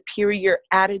have a superior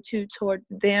attitude toward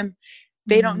them.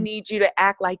 They don't need you to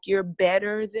act like you're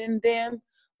better than them.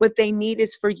 What they need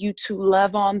is for you to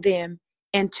love on them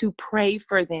and to pray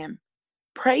for them.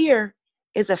 Prayer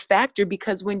is a factor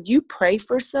because when you pray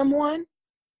for someone,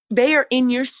 they are in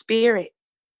your spirit.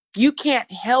 You can't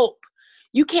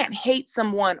hate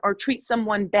someone or treat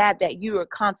someone bad that you are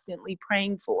constantly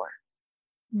praying for.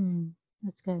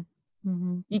 That's good.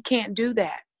 You can't do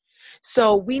that.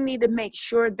 So we need to make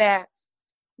sure that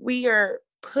we are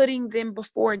putting them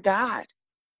before God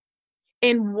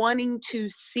and wanting to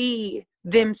see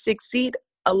them succeed.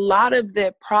 A lot of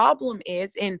the problem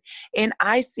is, and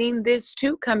I've seen this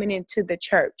too coming into the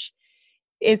church.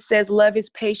 It says love is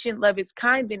patient, love is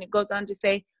kind. Then it goes on to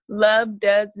say, love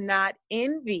does not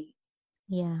envy.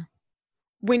 Yeah.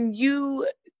 When you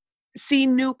see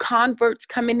new converts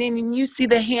coming in and you see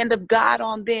the hand of God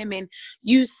on them and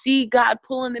you see God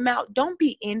pulling them out, don't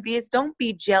be envious. Don't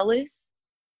be jealous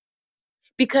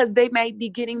because they might be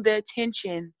getting the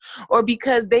attention or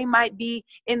because they might be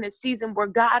in the season where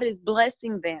God is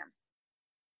blessing them.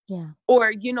 Yeah.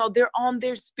 Or, they're on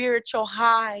their spiritual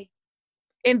high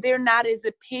and they're not as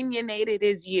opinionated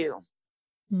as you.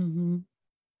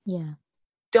 Yeah.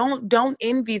 Don't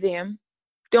envy them.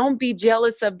 Don't be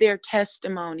jealous of their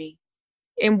testimony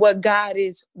and what God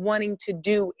is wanting to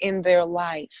do in their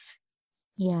life.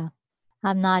 Yeah.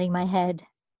 I'm nodding my head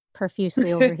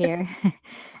profusely over here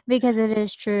because it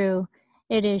is true.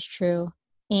 It is true.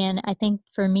 And I think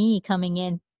for me coming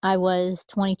in, I was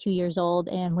 22 years old.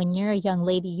 And when you're a young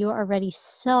lady, you're already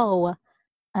so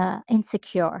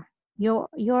insecure. You're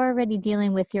already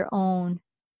dealing with your own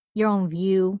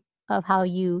view of how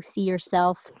you see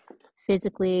yourself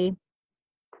physically,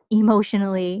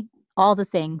 emotionally, all the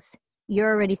things.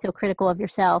 You're already so critical of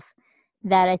yourself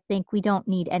that I think we don't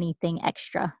need anything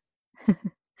extra.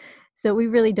 So we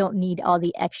really don't need all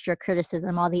the extra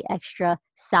criticism, all the extra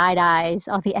side eyes,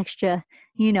 all the extra,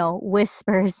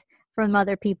 whispers from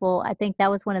other people. I think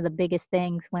that was one of the biggest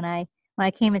things when I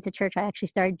came into church. I actually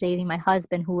started dating my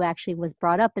husband, who actually was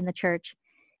brought up in the church.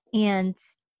 And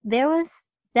there was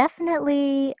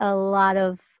definitely a lot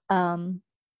of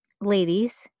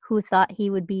ladies who thought he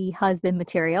would be husband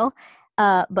material.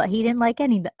 But he didn't like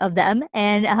any of them.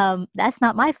 And that's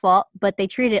not my fault, but they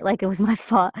treated it like it was my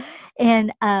fault.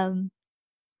 And,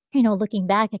 looking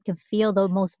back, I can feel the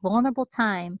most vulnerable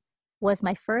time was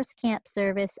my first camp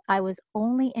service. I was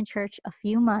only in church a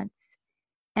few months.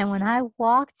 And when I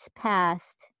walked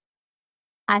past,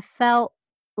 I felt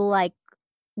like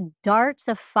darts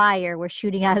of fire were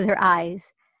shooting out of their eyes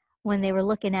when they were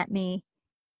looking at me.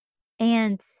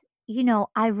 And,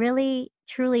 I really,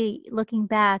 truly, looking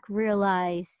back,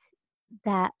 realized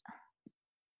that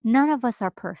none of us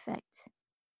are perfect.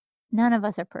 None of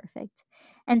us are perfect.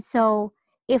 And so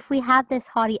if we have this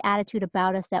haughty attitude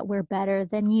about us that we're better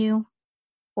than you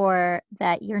or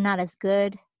that you're not as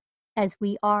good as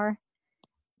we are,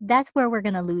 that's where we're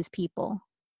going to lose people,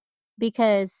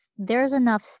 because there's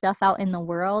enough stuff out in the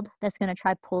world that's going to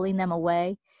try pulling them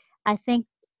away. I think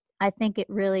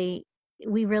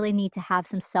we really need to have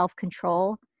some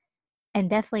self-control and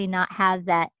definitely not have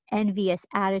that envious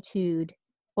attitude,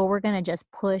 or we're going to just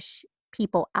push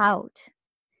people out.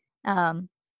 Um,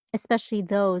 Especially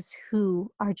those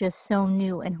who are just so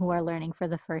new and who are learning for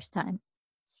the first time.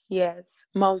 Yes,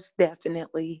 most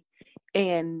definitely.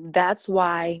 And that's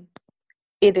why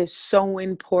it is so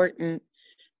important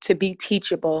to be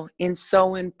teachable and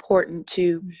so important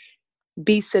to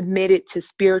be submitted to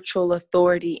spiritual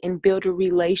authority and build a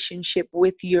relationship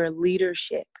with your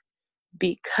leadership,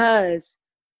 because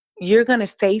you're going to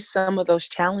face some of those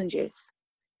challenges.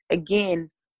 Again,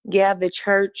 yeah, the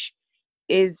church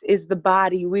is the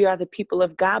body. We are the people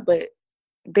of God, but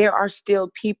there are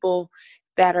still people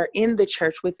that are in the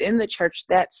church, within the church,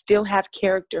 that still have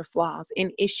character flaws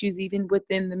and issues even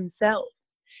within themselves.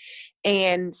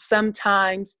 And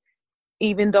sometimes,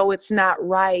 even though it's not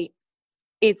right,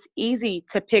 it's easy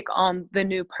to pick on the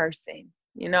new person.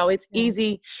 It's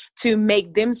easy to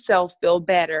make themselves feel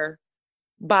better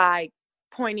by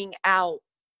pointing out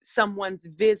someone's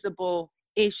visible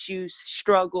issues,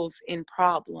 struggles, and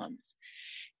problems.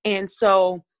 And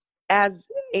so, as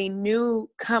a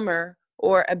newcomer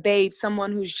or a babe,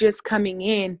 someone who's just coming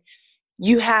in,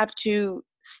 you have to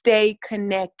stay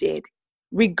connected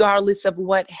regardless of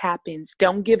what happens.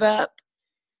 Don't give up.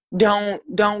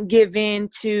 Don't give in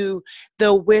to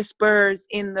the whispers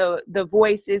in the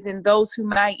voices and those who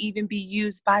might even be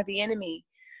used by the enemy.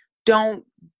 Don't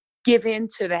give in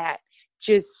to that.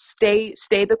 Just stay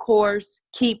the course,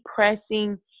 keep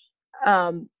pressing.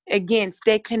 Again,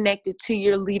 stay connected to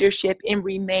your leadership and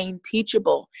remain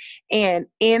teachable. And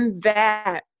in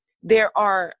that, there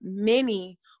are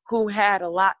many who had a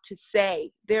lot to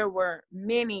say. There were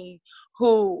many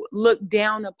who looked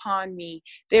down upon me.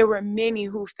 There were many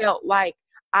who felt like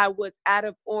I was out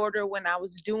of order when I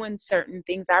was doing certain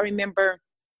things. I remember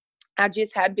I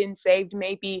just had been saved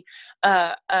maybe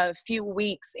a few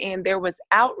weeks, and there was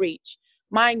outreach.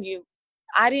 Mind you,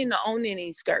 I didn't own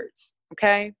any skirts,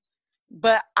 okay?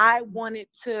 But I wanted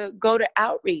to go to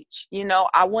outreach.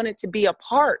 I wanted to be a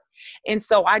part. And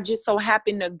so I just so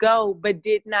happened to go, but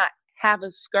did not have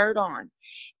a skirt on.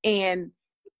 And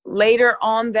later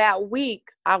on that week,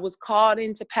 I was called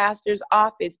into pastor's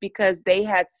office because they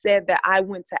had said that I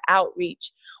went to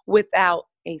outreach without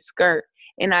a skirt.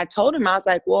 And I told him, I was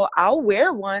like, well, I'll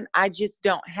wear one. I just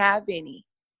don't have any.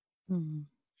 Mm-hmm.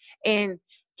 And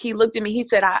he looked at me, he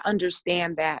said, I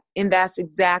understand that. And that's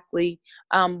exactly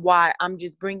why I'm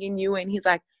just bringing you in. He's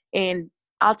like, and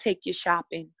I'll take you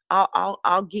shopping.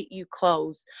 I'll get you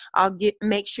clothes.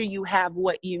 Make sure you have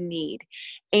what you need.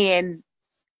 And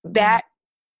that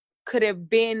could have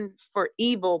been for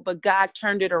evil, but God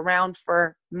turned it around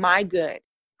for my good.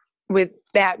 With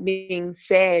that being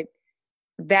said,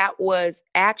 that was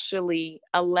actually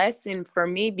a lesson for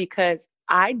me, because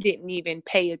I didn't even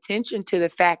pay attention to the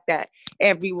fact that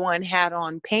everyone had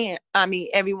on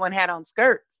everyone had on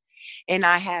skirts and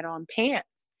I had on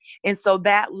pants. And so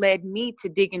that led me to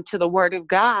dig into the Word of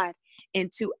God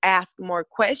and to ask more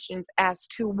questions as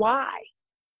to why.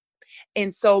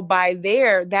 And so by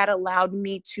there, that allowed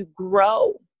me to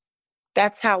grow.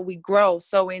 That's how we grow.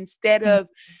 So instead of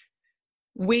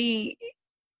we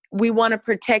want to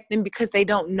protect them because they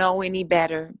don't know any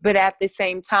better. But at the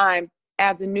same time,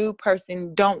 as a new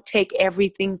person, don't take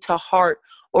everything to heart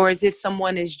or as if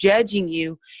someone is judging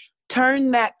you. Turn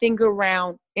that thing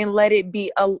around and let it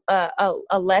be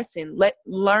a lesson.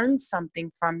 Learn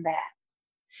something from that.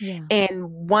 Yeah. And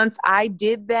once I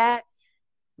did that,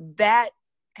 that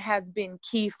has been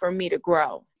key for me to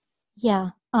grow. Yeah,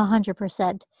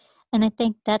 100%. And I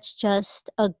think that's just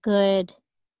a good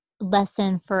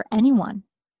lesson for anyone.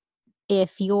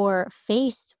 If you're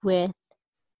faced with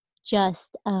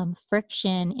just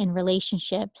friction in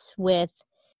relationships, with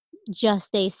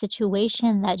just a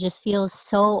situation that just feels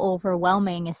so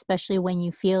overwhelming, especially when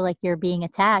you feel like you're being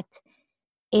attacked,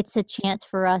 it's a chance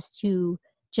for us to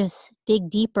just dig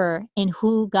deeper in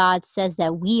who God says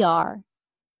that we are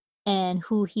and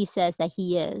who He says that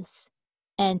He is,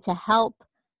 and to help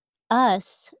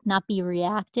us not be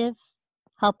reactive,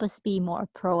 help us be more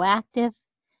proactive,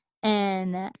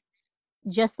 and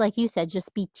just like you said,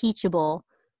 just be teachable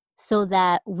so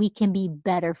that we can be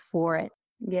better for it.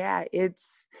 Yeah,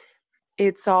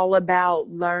 it's all about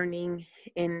learning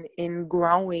and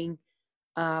growing.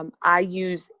 I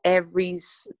use every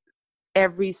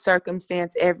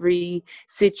circumstance, every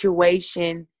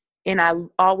situation And I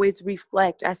always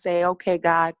reflect. I say, okay,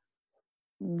 God,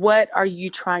 what are you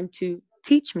trying to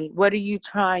teach me? What are you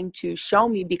trying to show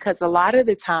me? Because a lot of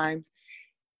the times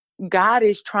God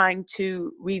is trying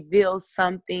to reveal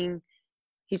something.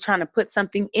 He's trying to put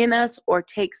something in us or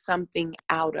take something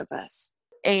out of us.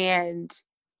 And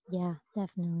Yeah,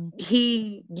 definitely.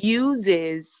 he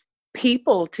uses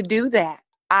people to do that.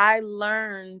 I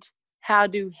learned how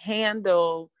to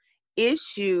handle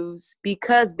issues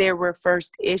because there were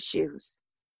first issues.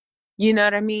 You know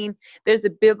what I mean? There's a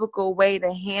biblical way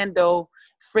to handle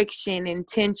friction and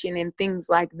tension and things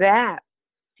like that.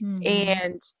 Mm-hmm.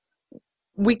 And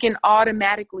we can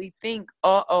automatically think,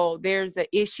 uh-oh, there's an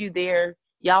issue there.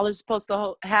 Y'all are supposed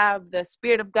to have the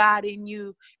Spirit of God in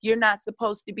you. You're not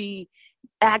supposed to be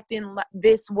acting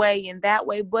this way and that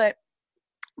way. But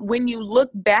when you look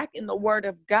back in the Word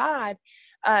of God,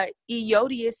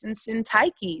 Eodius and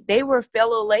Syntyche, they were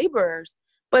fellow laborers,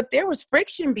 but there was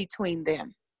friction between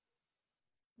them.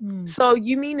 So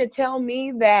you mean to tell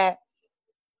me that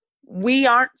we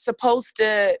aren't supposed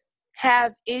to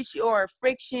have issue or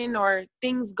friction or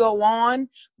things go on,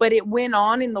 but it went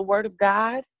on in the Word of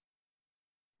God?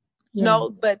 Yeah.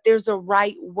 No, but there's a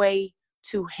right way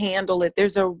to handle it.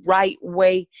 There's a right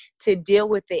way to deal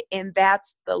with it. And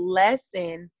that's the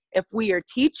lesson, if we are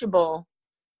teachable,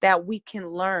 that we can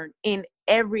learn in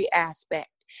every aspect.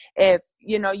 If,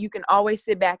 you can always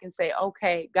sit back and say,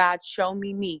 okay, God, show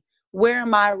me. Where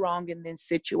am I wrong in this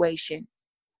situation?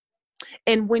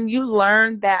 And when you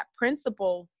learn that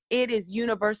principle, it is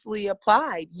universally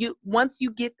applied. Once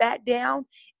you get that down,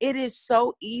 it is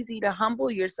so easy to humble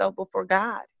yourself before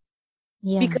God.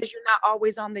 Yeah. Because you're not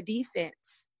always on the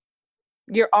defense.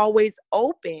 You're always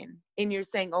open and you're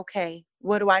saying, okay,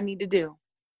 what do I need to do?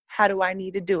 How do I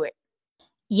need to do it?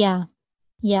 Yeah.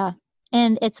 Yeah.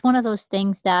 And it's one of those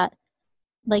things that,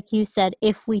 like you said,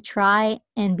 if we try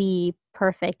and be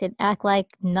perfect and act like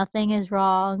nothing is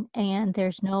wrong and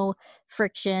there's no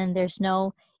friction, there's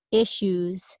no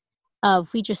issues,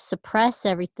 if we just suppress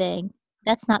everything,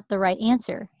 that's not the right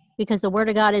answer, because the Word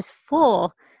of God is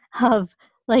full of,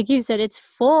 like you said, it's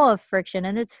full of friction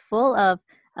and it's full of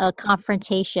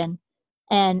confrontation.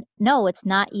 And no, it's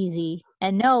not easy.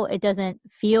 And no, it doesn't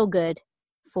feel good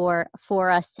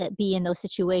for us to be in those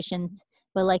situations.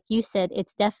 But like you said,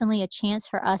 it's definitely a chance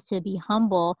for us to be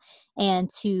humble and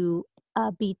to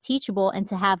be teachable and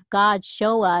to have God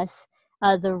show us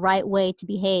the right way to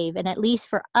behave. And at least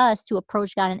for us to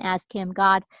approach God and ask him,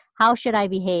 God, how should I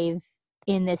behave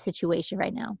in this situation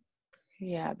right now?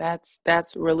 Yeah, that's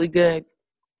really good.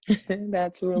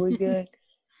 That's really good.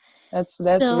 That's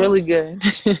So, really good.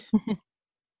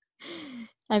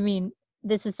 I mean,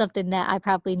 this is something that I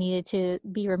probably needed to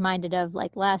be reminded of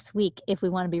like last week, if we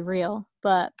want to be real.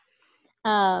 But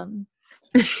um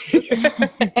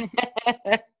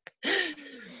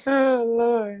Oh,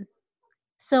 Lord.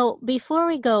 so before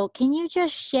we go, can you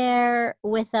just share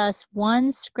with us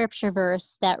one scripture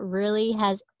verse that really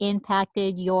has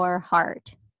impacted your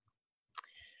heart?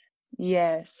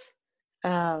 Yes.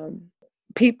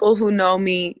 People who know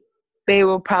me, they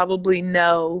will probably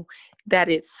know that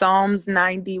it's Psalms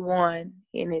 91,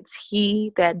 and it's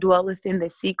he that dwelleth in the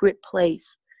secret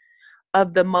place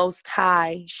of the Most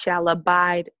High shall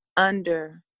abide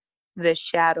under the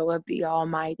shadow of the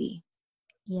Almighty.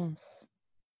 Yes.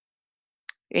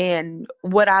 And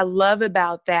what I love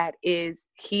about that is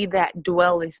he that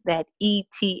dwelleth, that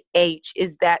ETH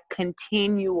is that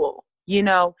continual,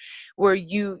 where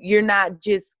you're not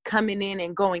just coming in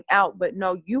and going out, but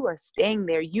no, you are staying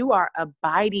there. You are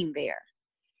abiding there.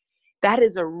 That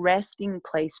is a resting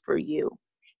place for you.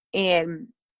 And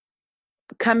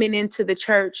coming into the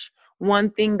church,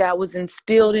 one thing that was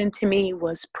instilled into me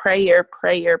was prayer,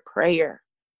 prayer, prayer.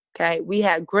 Okay. We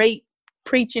had great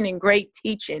preaching and great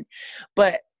teaching,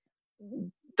 but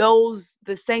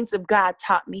the saints of God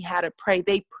taught me how to pray.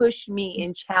 They pushed me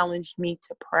and challenged me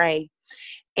to pray.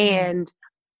 And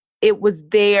it was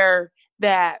there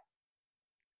that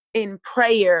in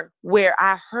prayer where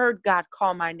I heard God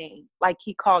call my name, like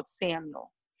he called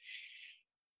Samuel.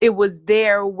 It was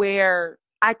there where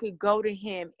I could go to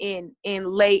him and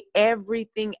lay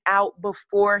everything out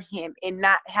before him and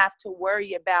not have to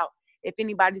worry about if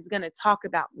anybody's going to talk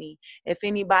about me, if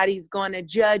anybody's going to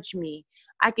judge me.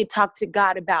 I could talk to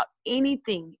God about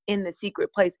anything in the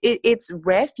secret place. It's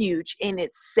refuge and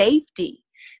it's safety.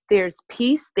 There's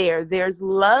peace there. There's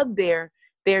love there.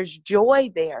 There's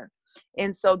joy there.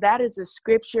 And so that is a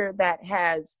scripture that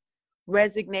has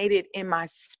resonated in my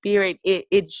spirit.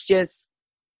 It's just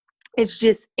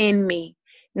in me,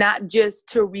 not just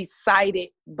to recite it,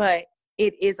 but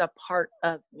it is a part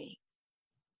of me.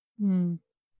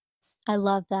 I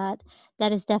love that.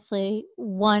 That is definitely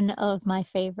one of my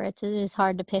favorites. It is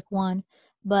hard to pick one,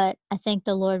 but I think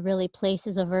the Lord really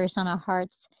places a verse on our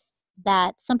hearts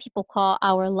that some people call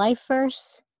our life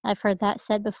verse. I've heard that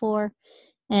said before,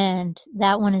 and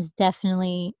that one is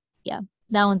definitely, yeah,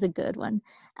 that one's a good one.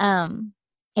 Um,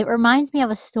 it reminds me of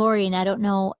a story, and I don't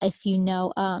know if you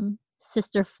know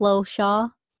Sister Flo Shaw.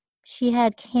 She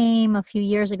had came a few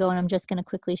years ago, and I'm just gonna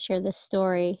quickly share this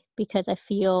story because I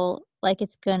feel like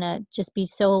it's gonna just be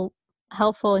so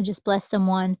helpful and just bless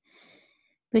someone.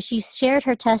 But she shared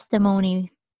her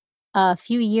testimony a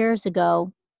few years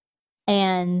ago,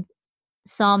 and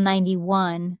Psalm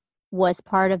 91 was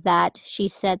part of that. She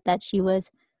said that she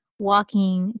was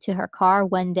walking to her car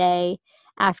one day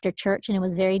after church, and it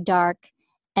was very dark,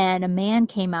 and a man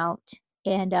came out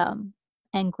and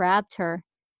grabbed her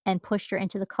and pushed her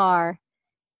into the car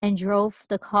and drove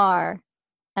the car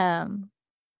um,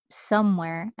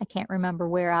 somewhere. I can't remember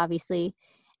where, obviously.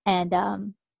 And,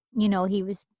 he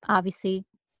was obviously,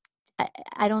 I,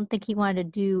 I don't think he wanted to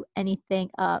do anything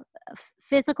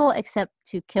physical except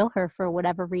to kill her for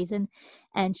whatever reason.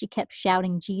 And she kept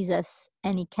shouting Jesus,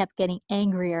 and he kept getting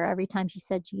angrier every time she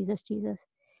said Jesus, Jesus.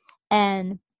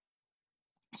 And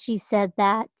she said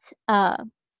that uh,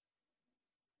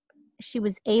 she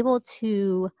was able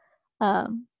to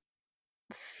um,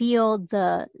 feel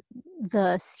the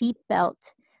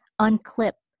seatbelt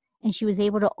unclip, and she was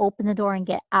able to open the door and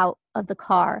get out of the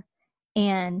car.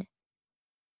 And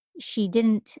she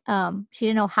didn't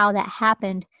know how that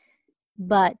happened,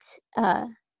 but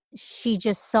she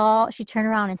turned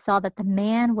around and saw that the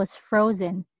man was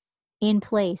frozen in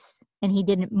place, and he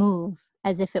didn't move,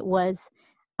 as if it was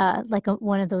like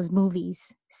one of those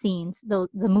movies scenes, the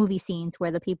movie scenes where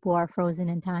the people are frozen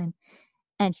in time.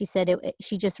 And she said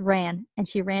she just ran, and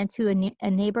she ran to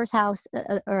a neighbor's house,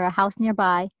 or a house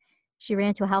nearby. She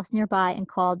ran to a house nearby and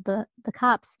called the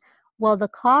cops. Well,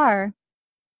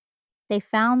 they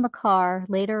found the car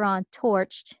later on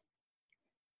torched,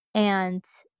 and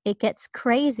it gets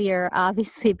crazier,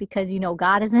 obviously, because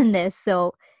God is in this.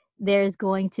 So there's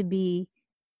going to be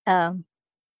um,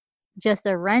 just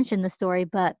a wrench in the story.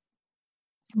 But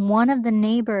one of the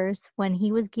neighbors, when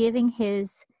he was giving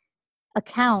his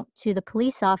account to the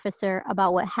police officer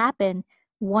about what happened,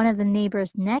 one of the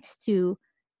neighbors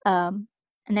um,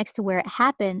 next to where it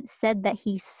happened said that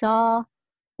he saw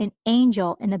an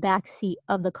angel in the back seat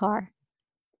of the car,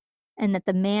 and that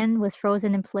the man was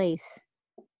frozen in place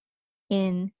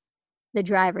in the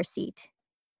driver's seat.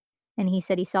 And he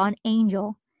said he saw an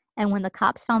angel, and when the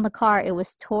cops found the car, it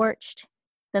was torched.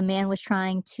 The man was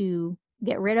trying to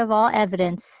get rid of all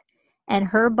evidence, and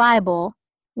her Bible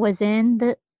was in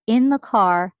the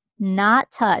car,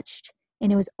 not touched,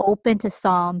 and it was open to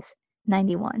Psalms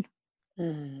 91.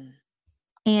 Mm.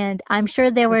 And I'm sure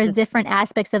there were different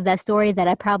aspects of that story that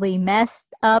I probably messed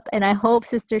up, and I hope,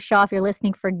 Sister Shaw, if you're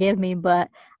listening, forgive me, but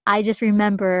I just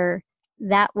remember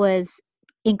that was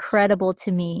incredible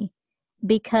to me,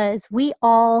 because we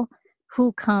all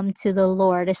who come to the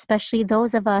Lord, especially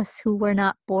those of us who were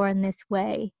not born this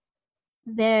way,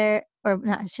 or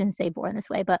not, I shouldn't say born this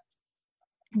way, but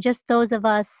just those of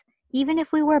us, even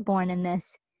if we were born in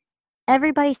this,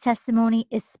 everybody's testimony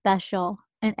is special,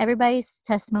 and everybody's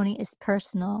testimony is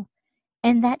personal.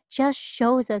 And that just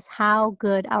shows us how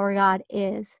good our God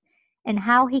is, and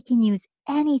how he can use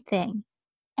anything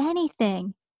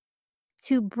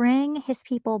to bring his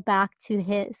people back to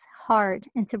his heart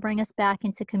and to bring us back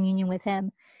into communion with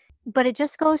him. But it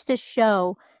just goes to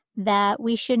show that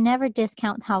we should never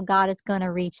discount how God is going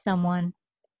to reach someone.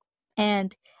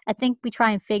 And I think we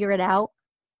try and figure it out.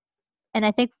 And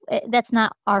I think that's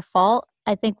not our fault.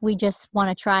 I think we just want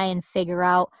to try and figure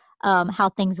out how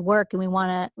things work, and we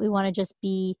want to just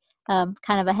be kind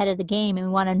of ahead of the game, and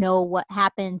we want to know what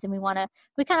happens, and we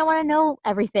kind of want to know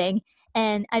everything.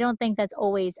 And I don't think that's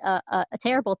always a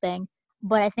terrible thing,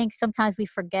 but I think sometimes we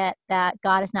forget that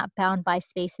God is not bound by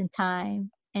space and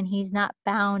time, and he's not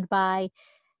bound by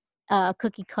a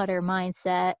cookie cutter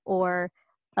mindset or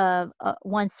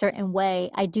one certain way.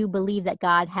 I do believe that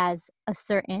God has a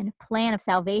certain plan of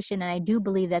salvation, and I do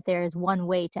believe that there is one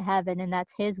way to heaven, and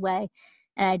that's his way.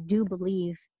 And I do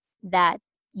believe that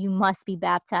you must be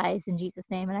baptized in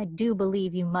Jesus' name, and I do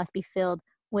believe you must be filled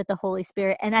with the Holy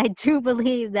Spirit, and I do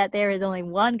believe that there is only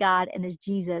one God, and it's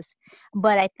Jesus.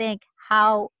 But I think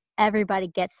how everybody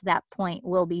gets to that point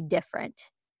will be different.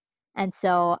 And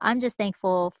so I'm just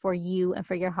thankful for you and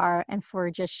for your heart and for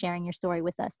just sharing your story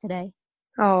with us today.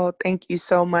 Oh, thank you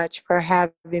so much for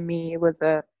having me. It was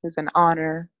an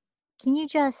honor. Can you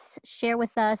just share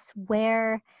with us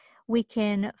where we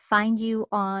can find you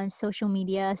on social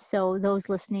media so those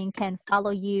listening can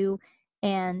follow you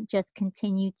and just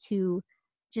continue to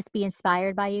just be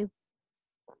inspired by you?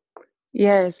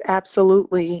 Yes,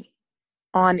 absolutely.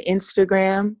 On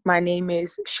Instagram, my name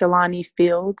is Shalani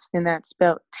Fields, and that's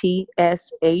spelled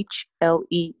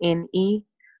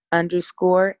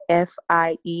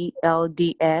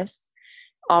TSHLENE_FIELDS.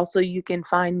 Also, you can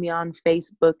find me on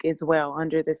Facebook as well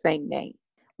under the same name.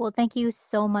 Well, thank you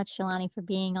so much, Shalani, for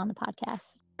being on the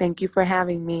podcast. Thank you for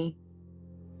having me.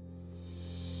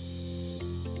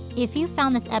 If you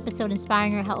found this episode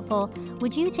inspiring or helpful,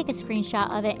 would you take a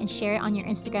screenshot of it and share it on your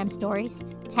Instagram stories,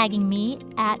 tagging me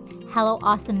at Hello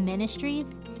Awesome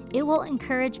Ministries? It will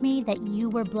encourage me that you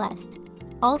were blessed.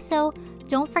 Also,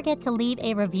 don't forget to leave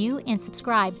a review and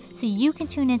subscribe so you can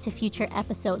tune into future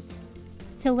episodes.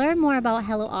 To learn more about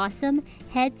Hello Awesome,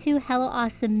 head to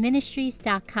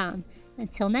HelloAwesomeMinistries.com.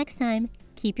 Until next time,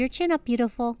 keep your chin up,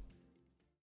 beautiful.